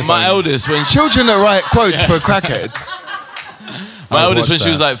his dictaphone. My eldest, when children that write quotes for crackheads. My eldest, when she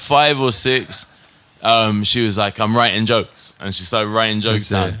was like 5 or 6, she was like, "I'm writing jokes," and she started writing jokes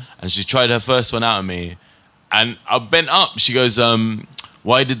down. And she tried her first one out of me, and I bent up. She goes,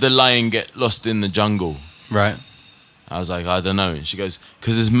 "Why did the lion get lost in the jungle?" Right. I was like, "I don't know." And she goes,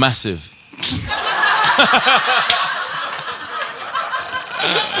 "'Cause it's massive."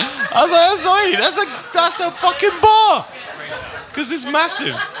 I was like, "Sorry, that's a fucking bar, 'cause it's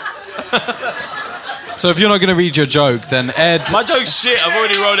massive." So if you're not going to read your joke, then Ed... My joke's shit, I've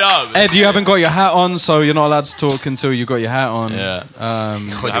already wrote it up. Ed, you haven't got your hat on, so you're not allowed to talk until you got your hat on. Yeah.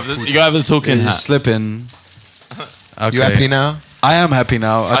 You gotta have the talking hat. You're slipping. Okay. You happy now? I am happy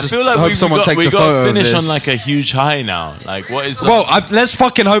now. I just feel like hope we someone takes a got photo to finish of this. on like a huge high now. Like, what is... Well, let's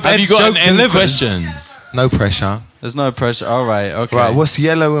fucking hope have Ed's you got joke an end delivers. question? No pressure. There's no pressure. All right, okay. Right, what's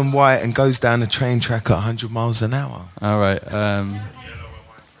yellow and white and goes down a train track at 100 miles an hour? All right.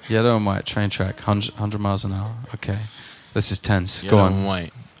 Yellow and white train track, 100 miles an hour. Okay. This is tense. Go on. Yellow and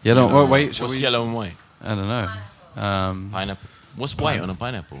white. Yellow. Wait. What's yellow and white? I don't know. Pineapple. What's white on a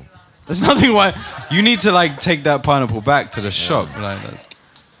pineapple? There's nothing white. You need to like take that pineapple back to the shop. Like that's...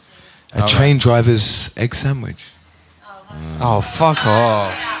 A train driver's egg sandwich. Oh, fuck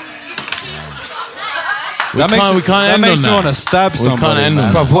off. We can't end makes on me want to stab somebody.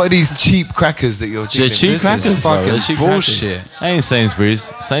 Man. Bruv, what are these cheap crackers that you're They're dealing cheap with? crackers, bro. They're Fucking cheap bullshit. crackers. They ain't Sainsbury's.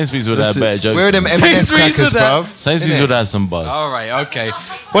 Sainsbury's would have better jokes. Where are them M&S crackers, bruv? Sainsbury's would have some buzz. All right, okay.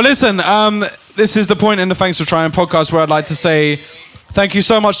 Well, listen, this is the point in the Thanks for Trying podcast where I'd like to say thank you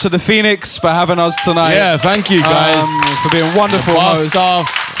so much to the Phoenix for having us tonight. Yeah, thank you guys. For being wonderful the bar hosts.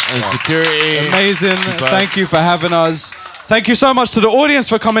 staff and security. Amazing. Superb. Thank you for having us. Thank you so much to the audience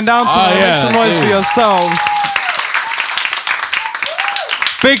for coming down tonight. Make some noise for yourselves.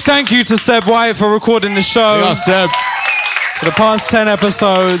 Big thank you to Seb White for recording the show. Yeah, Seb. For the past 10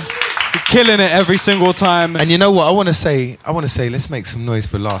 episodes. You're killing it every single time. And you know what? I want to say, let's make some noise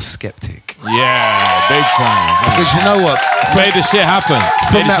for Last Skeptic. Yeah, big time. Because you know what? Made the shit happen.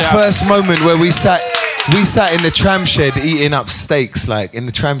 From that first moment where we sat in the tram shed eating up steaks, like in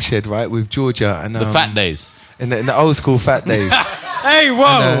the tram shed, right, with Georgia and the fat days. In the old school fat days. Hey,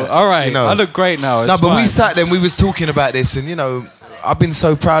 whoa! All right, you know, I look great now. No, but we sat there and we was talking about this, and you know, I've been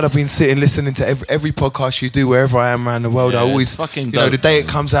so proud. I've been sitting listening to every podcast you do wherever I am around the world. Yeah, I always, fucking you know, dope, the day man.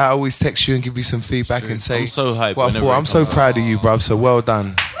 it comes out, I always text you and give you some feedback and say, I'm so hyped. What I thought. I'm so proud of you, bruv. So well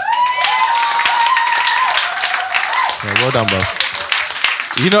done. Yeah, well done,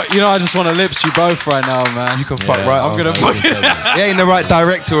 bruv. You know, I just want to lips you both right now, man. You can fuck right. I'm gonna fucking. You ain't the right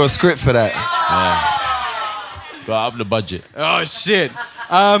director or script for that. Yeah. Got up the budget. Oh shit.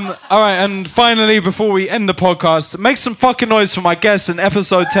 All right, and finally, before we end the podcast, make some fucking noise for my guests in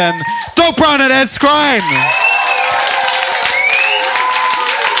episode 10, Doc Brown and Ed Skrein.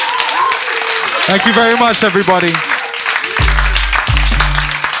 Thank you very much, everybody.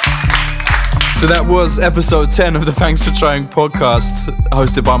 So that was episode 10 of the Thanks for Trying podcast,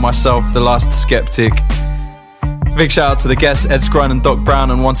 hosted by myself, The Last Skeptic. Big shout out to the guests, Ed Skrein and Doc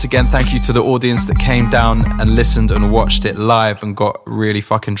Brown, and once again, thank you to the audience that came down and listened and watched it live and got really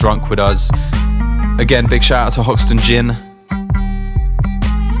fucking drunk with us. Again, big shout out to Hoxton Gin.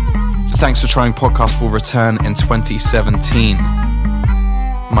 The Thanks for Trying podcast will return in 2017.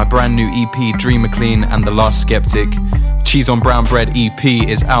 My brand new EP, Dreamer Clean and The Last Skeptic, Cheese on Brown Bread EP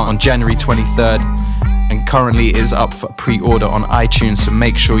is out on January 23rd and currently is up for pre-order on iTunes, so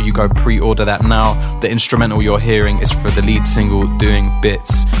make sure you go pre-order that now. The instrumental you're hearing is for the lead single, Doing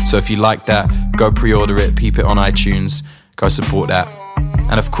Bits. So if you like that, go pre-order it, peep it on iTunes, go support that.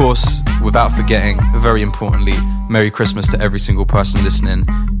 And of course, without forgetting, very importantly, Merry Christmas to every single person listening.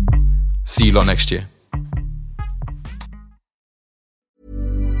 See you lot next year.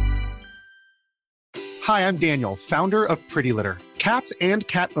 Hi, I'm Daniel, founder of Pretty Litter. Cats and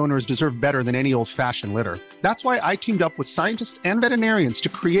cat owners deserve better than any old-fashioned litter. That's why I teamed up with scientists and veterinarians to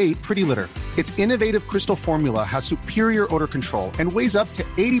create Pretty Litter. Its innovative crystal formula has superior odor control and weighs up to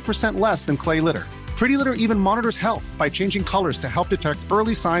 80% less than clay litter. Pretty Litter even monitors health by changing colors to help detect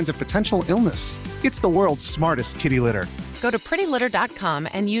early signs of potential illness. It's the world's smartest kitty litter. Go to prettylitter.com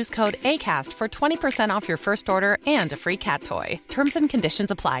and use code ACAST for 20% off your first order and a free cat toy. Terms and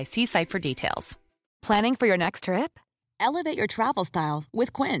conditions apply. See site for details. Planning for your next trip? Elevate your travel style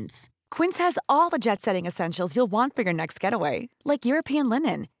with Quince. Quince has all the jet-setting essentials you'll want for your next getaway, like European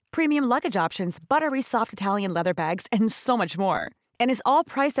linen, premium luggage options, buttery soft Italian leather bags, and so much more. And is all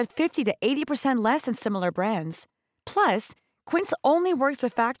priced at 50 to 80% less than similar brands. Plus, Quince only works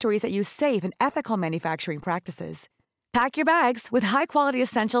with factories that use safe and ethical manufacturing practices. Pack your bags with high-quality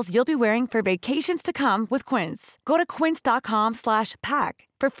essentials you'll be wearing for vacations to come with Quince. Go to quince.com/pack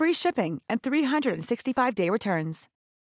for free shipping and 365-day returns.